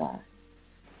altar, God,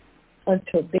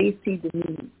 until they see the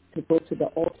need to go to the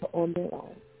altar on their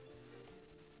own.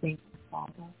 Thank you,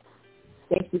 Father.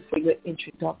 Thank you for your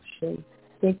introduction.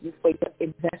 Thank you for your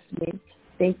investment.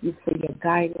 Thank you for your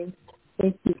guidance.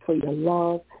 Thank you for your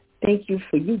love. Thank you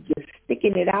for you just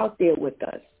sticking it out there with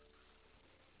us.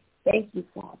 Thank you,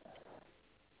 Father.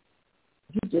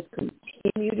 You just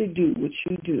continue to do what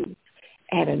you do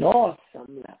at an awesome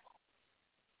level.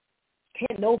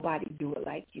 Can't nobody do it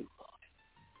like you, Lord.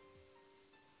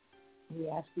 We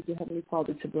ask you, dear Heavenly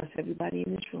Father, to bless everybody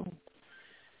in this room,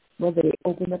 whether they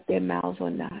open up their mouths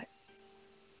or not.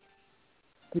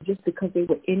 But just because they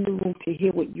were in the room to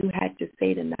hear what you had to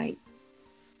say tonight,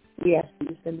 we ask you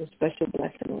to send a special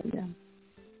blessing on them.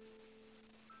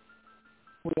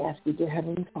 We ask you, dear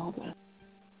Heavenly Father,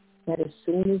 that as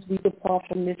soon as we depart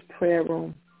from this prayer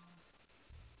room,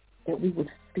 that we would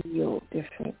feel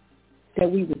different, that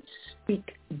we would speak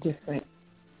different,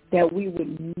 that we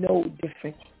would know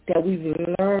different, that we've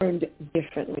learned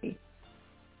differently.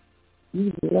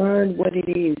 We've learned what it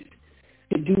is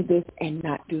to do this and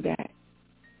not do that.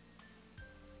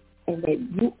 And that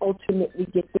you ultimately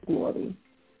get the glory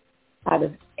out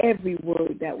of every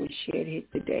word that was shared here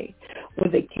today,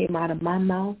 whether it came out of my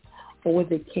mouth or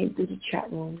whether it came through the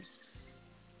chat rooms.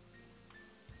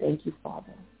 Thank you,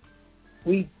 Father.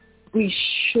 We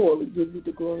surely give you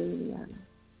the glory and the honor.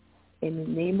 In the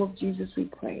name of Jesus we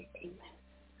pray.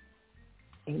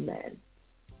 Amen.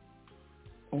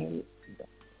 Amen. Amen.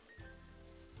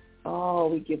 Oh,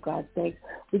 we give God thanks.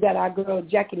 We got our girl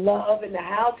Jackie Love in the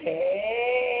house.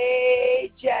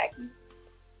 Hey, Jackie.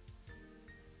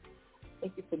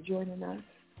 Thank you for joining us.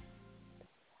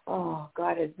 Oh,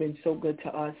 God has been so good to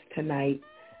us tonight,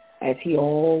 as he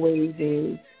always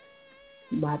is.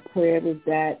 My prayer is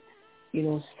that,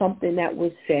 something that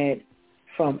was said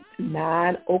from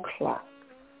 9 o'clock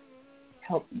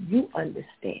help you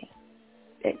understand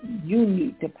that you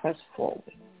need to press forward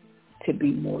to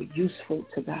be more useful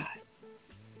to God.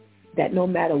 That no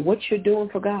matter what you're doing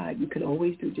for God, you can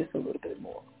always do just a little bit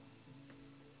more.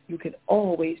 You can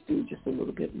always do just a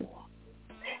little bit more.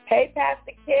 Hey,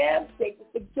 Pastor Kim, thank you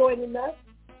for joining us.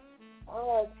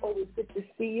 Oh, it's always good to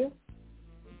see you.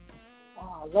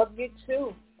 Oh, I love you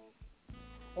too.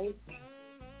 Thank you.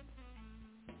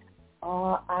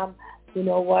 You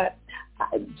know what?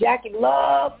 Jackie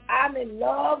Love, I'm in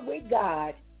love with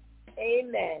God.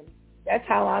 Amen. That's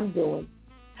how I'm doing.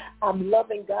 I'm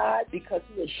loving God because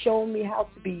he has shown me how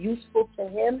to be useful to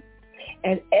him.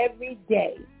 And every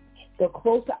day, the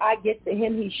closer I get to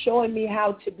him, he's showing me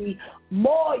how to be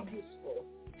more useful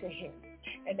to him.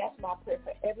 And that's my prayer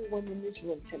for everyone in this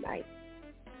room tonight.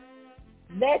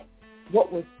 Let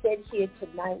what was said here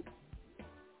tonight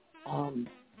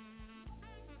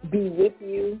be with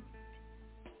you,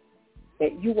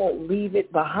 that you won't leave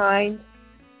it behind,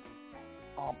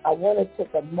 I want to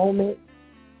take a moment.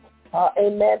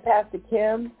 Amen, Pastor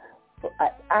Kim.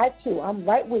 I too, I'm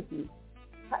right with you.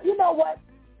 You know what?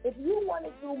 If you want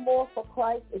to do more for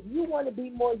Christ, if you want to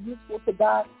be more useful to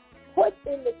God, put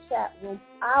in the chat room,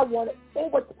 I want to say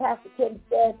what Pastor Kim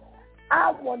said.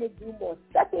 I want to do more.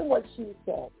 Second what she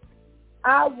said.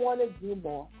 I want to do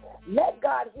more. Let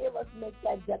God hear us make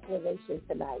that declaration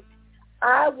tonight.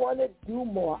 I want to do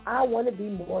more. I want to be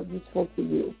more useful to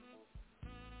you.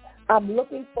 I'm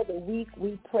looking for the week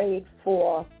we prayed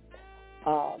for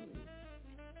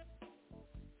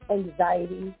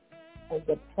anxiety and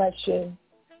depression,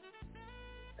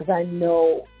 because I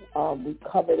know we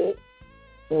covered it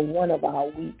in one of our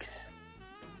weeks.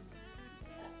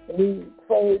 We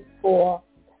prayed for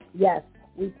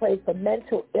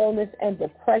mental illness and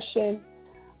depression.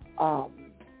 So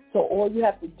all you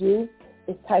have to do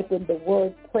is type in the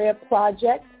word prayer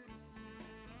project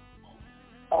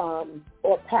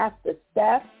or Pastor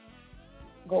Steph.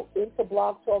 Go into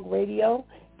Blog Talk Radio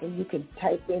and you can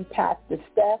type in Pastor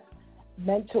Steph,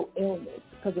 mental illness,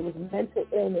 because it was mental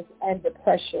illness and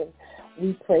depression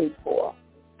we prayed for.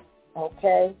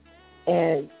 Okay?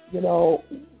 And, you know,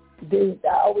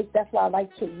 that's why I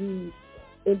like to read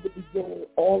in the beginning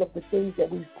all of the things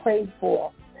that we've prayed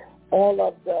for, all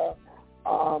of the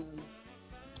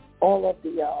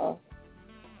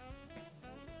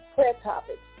prayer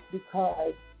topics,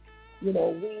 because, you know,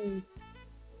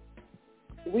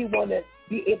 we want to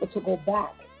be able to go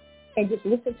back and just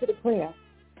listen to the prayer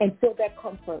and feel that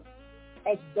comfort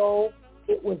as though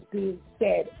it was being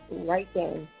said right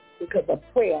then, because a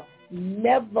prayer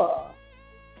never,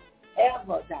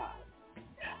 ever dies.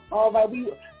 All right,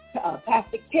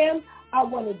 Pastor Kim, I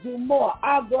want to do more.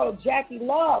 Our girl Jackie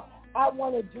Love, I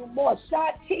want to do more.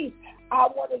 Shantice, I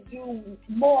want to do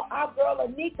more. Our girl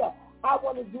Anika, I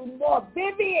want to do more.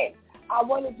 Vivian, I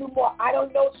want to do more. I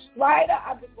don't know Strider,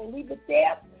 I'm just going to leave it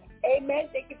there. Amen.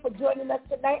 Thank you for joining us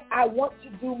tonight. I want to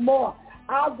do more.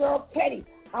 Our girl Petty,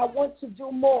 I want to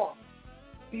do more.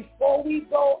 Before we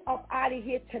go up out of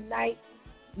here tonight,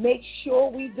 make sure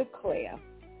we declare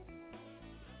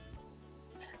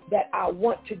that I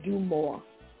want to do more.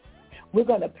 We're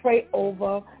going to pray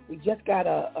over. We just got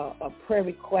a prayer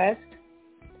request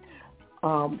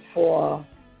for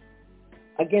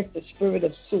against the spirit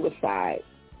of suicide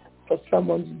for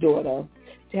someone's daughter.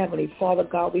 To Heavenly Father,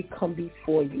 God, we come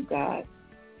before you, God.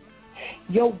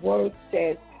 Your word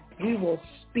says we will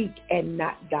speak and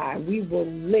not die. We will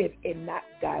live and not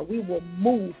die. We will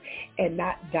move and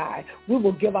not die. We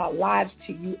will give our lives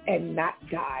to you and not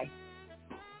die.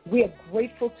 We are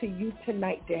grateful to you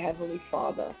tonight, dear Heavenly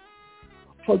Father,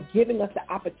 for giving us the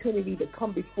opportunity to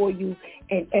come before you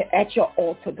and at your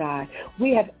altar, God.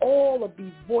 We have all of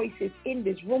these voices in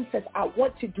this room says, I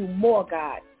want to do more,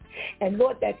 God. And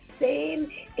Lord, that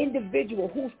same individual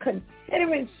who's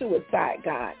considering suicide,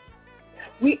 God,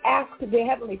 we ask, dear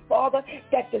Heavenly Father,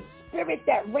 that the spirit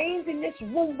that reigns in this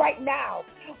room right now,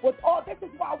 with all this is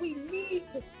why we need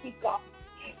to speak up.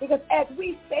 Because as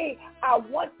we say, I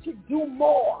want to do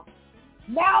more,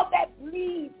 now that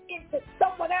bleeds into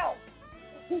someone else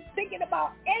who's thinking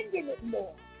about ending it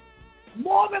more.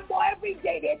 More and more every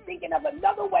day, they're thinking of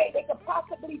another way they could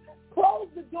possibly close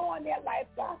the door on their life,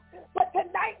 God. But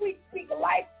tonight we speak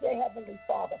life to Heavenly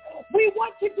Father. We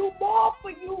want to do more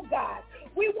for you, God.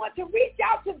 We want to reach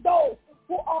out to those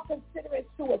who are considering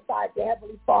suicide, to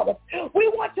Heavenly Father. We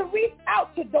want to reach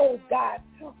out to those, God,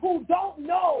 who don't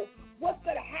know what's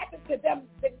going to happen to them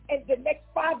in the next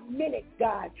 5 minutes,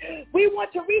 God. We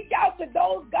want to reach out to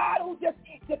those, God, who just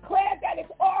declare that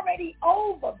it's already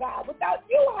over, God, without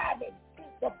you having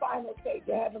the final say,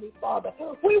 to Heavenly Father.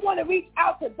 We want to reach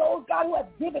out to those, God, who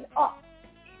have given up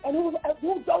and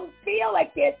who don't feel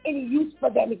like there's any use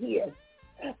for them here.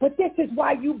 But this is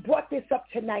why you brought this up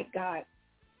tonight, God,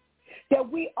 that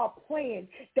we are praying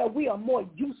that we are more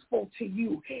useful to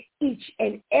you each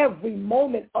and every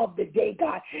moment of the day,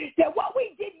 God. That what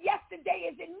we did yesterday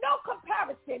is in no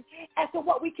comparison as to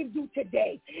what we can do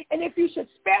today. And if you should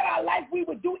spare our life, we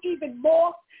would do even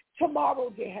more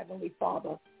tomorrow, dear Heavenly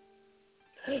Father.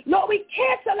 Lord, we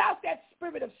cancel out that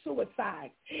spirit of suicide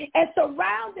and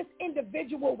surround this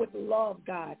individual with love,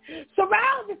 God.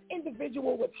 Surround this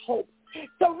individual with hope.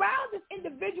 Surround this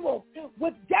individual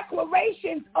with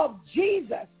declarations of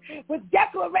Jesus, with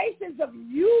declarations of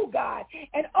you, God,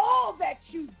 and all that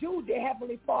you do, dear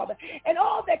Heavenly Father, and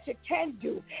all that you can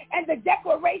do. And the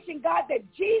declaration, God, that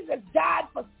Jesus died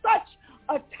for such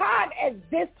a time as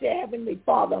this, dear Heavenly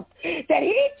Father, that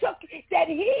he took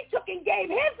and gave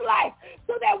his life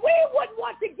so that we wouldn't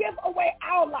want to give away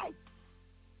our life.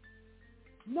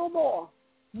 No more.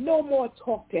 No more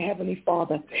talk to Heavenly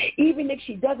Father. Even if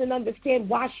she doesn't understand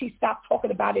why she stopped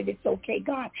talking about it, it's okay,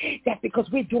 God. That's because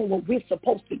we're doing what we're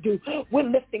supposed to do. We're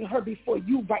lifting her before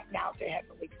you right now to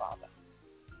Heavenly Father.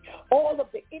 All of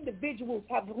the individuals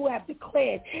who have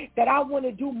declared that I want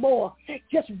to do more,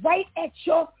 just right at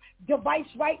your device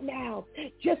right now.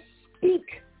 Just speak.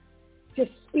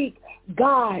 Just speak.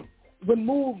 God,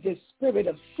 remove the spirit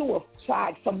of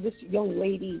suicide from this young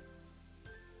lady.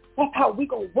 That's how we're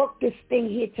going to work this thing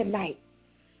here tonight.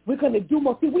 We're going to do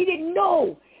more. See, we didn't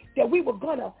know that we were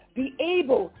going to be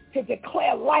able to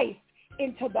declare life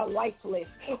into the lifeless.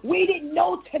 We didn't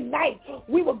know tonight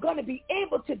we were going to be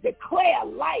able to declare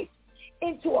life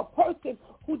into a person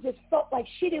who just felt like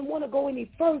she didn't want to go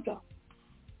any further.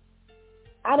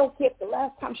 I don't care if the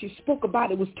last time she spoke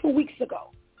about it was 2 weeks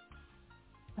ago.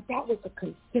 But that was a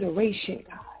consideration,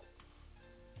 God.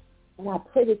 And I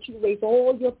pray that you raise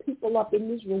all your people up in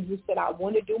this room who said, I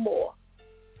want to do more.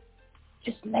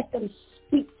 Just let them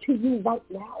speak to you right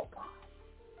now, God.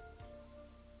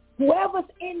 Whoever's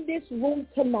in this room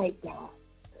tonight, God,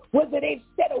 whether they've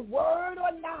said a word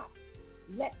or not,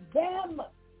 let them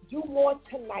do more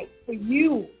tonight for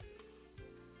you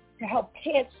to help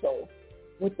cancel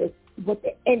what the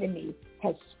enemy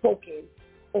has spoken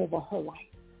over her life.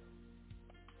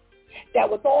 That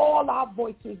with all our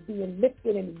voices being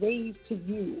lifted and raised to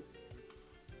you,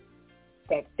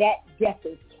 that death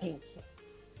is canceled.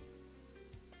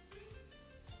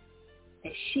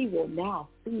 That she will now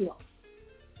feel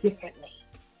differently.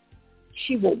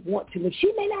 She will want to live.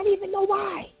 She may not even know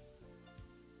why.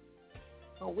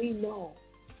 But we know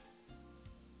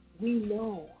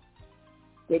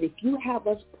that if you have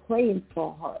us praying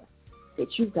for her, that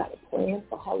you've got a plan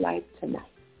for her life tonight.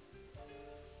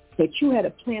 That you had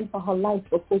a plan for her life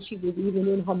before she was even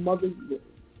in her mother's womb.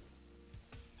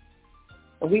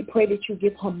 And we pray that you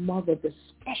give her mother the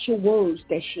special words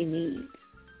that she needs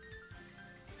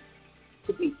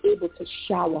to be able to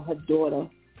shower her daughter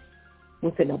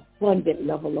with an abundant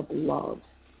level of love.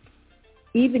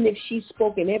 Even if she's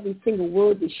spoken every single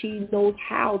word that she knows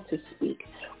how to speak,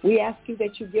 we ask you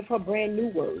that you give her brand new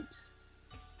words,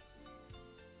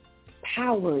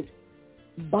 powered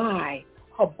by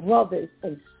her brothers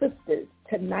and sisters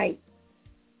tonight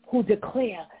who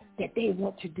declare that they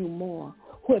want to do more,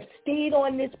 who have stayed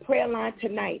on this prayer line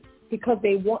tonight because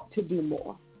they want to do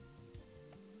more.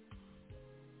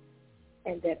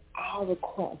 And that our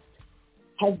request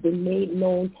has been made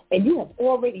known, and you have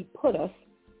already put us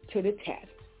to the test.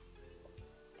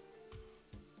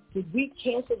 Did we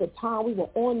cancel the time we were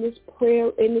on this prayer,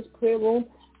 in this prayer room,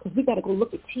 because we got to go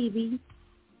look at TV?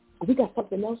 Or we got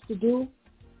something else to do?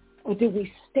 Or did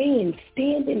we stand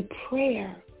in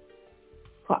prayer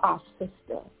for our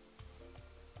sister?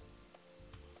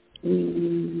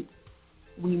 We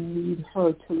need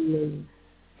her to live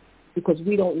because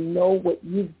we don't know what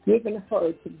you've given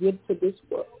her to give to this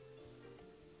world.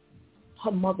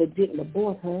 Her mother didn't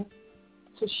abort her,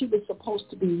 so she was supposed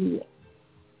to be here.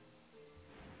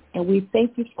 And we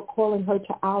thank you for calling her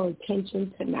to our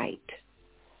attention tonight.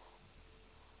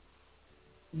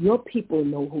 Your people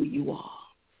know who you are.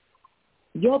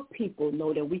 Your people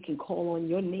know that we can call on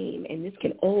your name, and this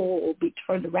can all be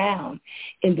turned around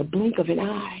in the blink of an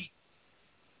eye.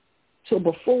 So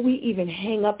before we even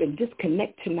hang up and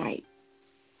disconnect tonight,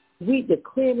 we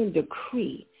declare and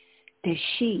decree that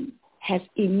she has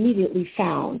immediately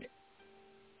found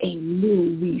a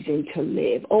new reason to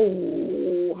live.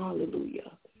 Oh,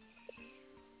 hallelujah.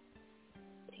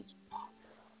 Thank you,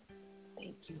 Father.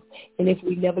 Thank you. And if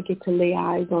we never get to lay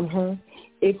eyes on her,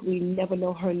 if we never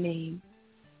know her name,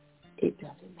 it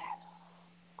doesn't matter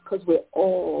because we're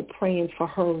all praying for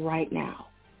her right now.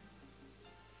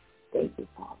 Thank you,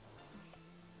 Father.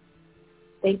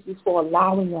 Thank you for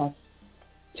allowing us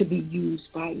to be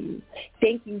used by you.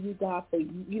 Thank you, God, for,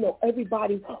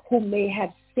 everybody who may have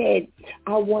said,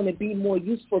 I want to be more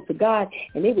useful to God,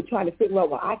 and they were trying to figure out,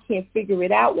 well, I can't figure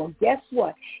it out. Well, guess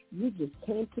what? You just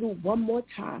came through one more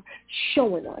time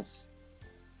showing us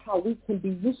how we can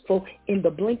be useful in the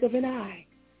blink of an eye.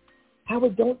 How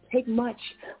it don't take much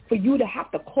for you to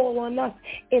have to call on us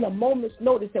in a moment's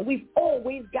notice, and we've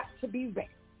always got to be ready.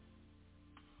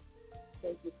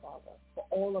 Thank you, Father, for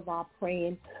all of our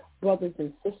praying brothers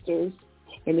and sisters.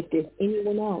 And if there's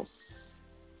anyone else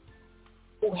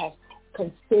who has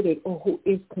considered or who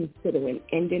is considering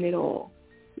ending it all,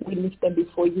 we lift them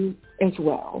before you as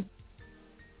well,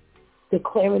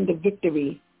 declaring the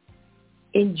victory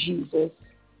in Jesus,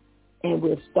 and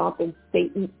we're stomping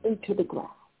Satan into the ground.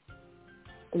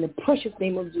 In the precious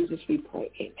name of Jesus we pray,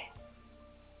 amen.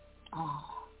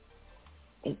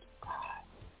 Thank you, God.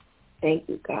 Thank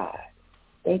you, God.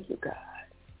 Thank you, God.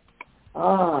 We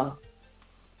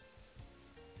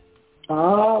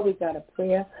got a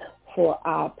prayer for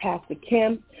our Pastor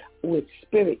Kim with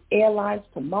Spirit Airlines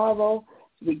tomorrow.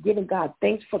 We're giving God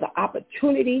thanks for the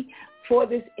opportunity for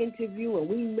this interview, and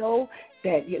we know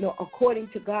that, according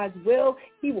to God's will,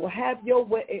 He will have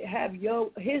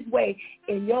His way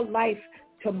in your life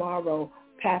tomorrow,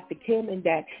 Pastor Kim, and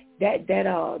that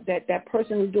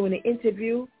person who's doing the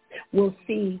interview will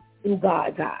see through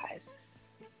God's eyes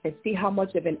and see how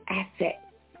much of an asset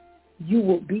you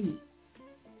will be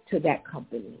to that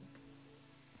company.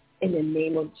 In the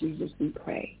name of Jesus, we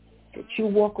pray that you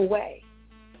walk away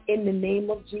in the name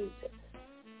of Jesus.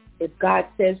 If God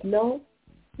says no,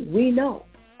 we know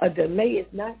a delay is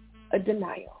not a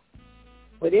denial.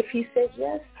 But if He says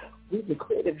yes, we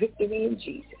declare the victory in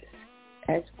Jesus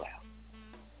as well.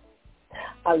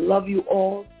 I love you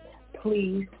all.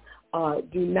 Please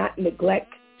do not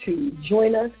neglect to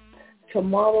join us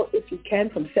tomorrow if you can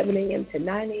from 7 a.m. to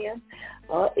 9 a.m.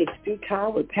 It's due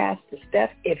time with Pastor Steph.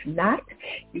 If not,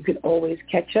 you can always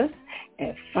catch us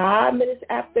at 5 minutes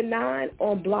after 9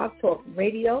 on Blog Talk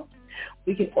Radio.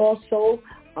 We can also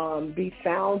be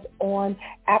found on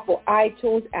Apple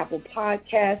iTunes, Apple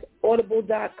Podcasts,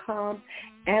 Audible.com,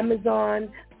 Amazon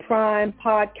Prime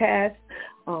Podcasts,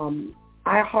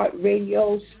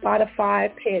 iHeartRadio,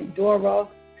 Spotify, Pandora,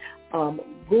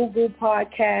 Google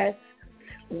Podcasts.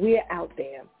 We're out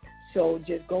there. So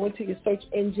just go into your search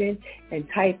engine and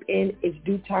type in It's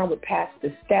Due Time with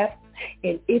Pastor Steph.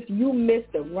 And if you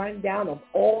missed the rundown of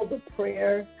all the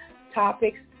prayer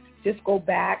topics, just go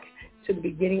back to the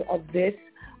beginning of this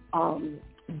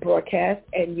broadcast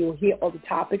and you'll hear all the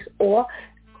topics. Or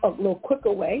a little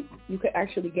quicker way, you can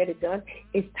actually get it done,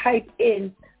 is type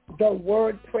in the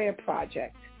W.O.R.D Prayer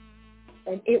Project.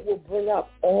 And it will bring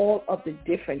up all of the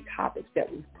different topics that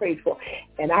we've prayed for.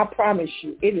 And I promise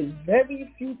you, it is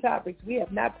very few topics we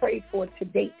have not prayed for to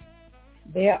date.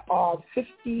 There are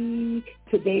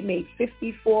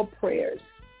 54 prayers.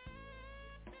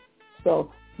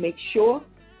 So make sure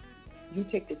you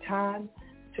take the time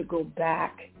to go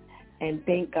back and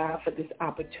thank God for this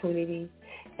opportunity.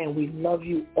 And we love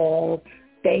you all.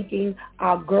 Thanking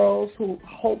our girls who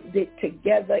hold it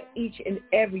together each and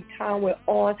every time we're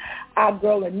on. Our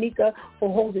girl Anika,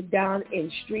 who holds it down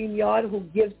in StreamYard, who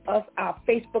gives us our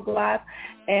Facebook Live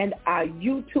and our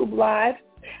YouTube Live.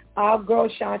 Our girl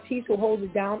Shantice, who holds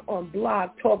it down on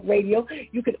Blog Talk Radio.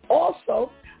 You can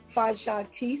also find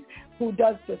Shantice, who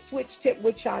does the Switch Tip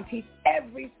with Shantice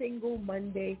every single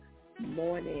Monday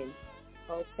morning.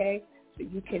 Okay? So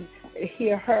you can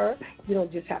hear her. You don't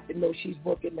just have to know she's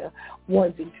working the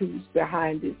ones and twos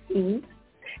behind the scenes.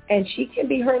 And she can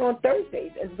be heard on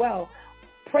Thursdays as well.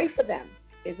 Pray for Them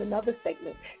is another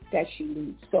segment that she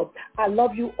leads. So I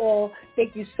love you all.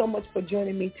 Thank you so much for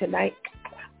joining me tonight.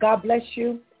 God bless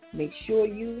you. Make sure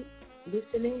you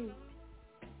listen in.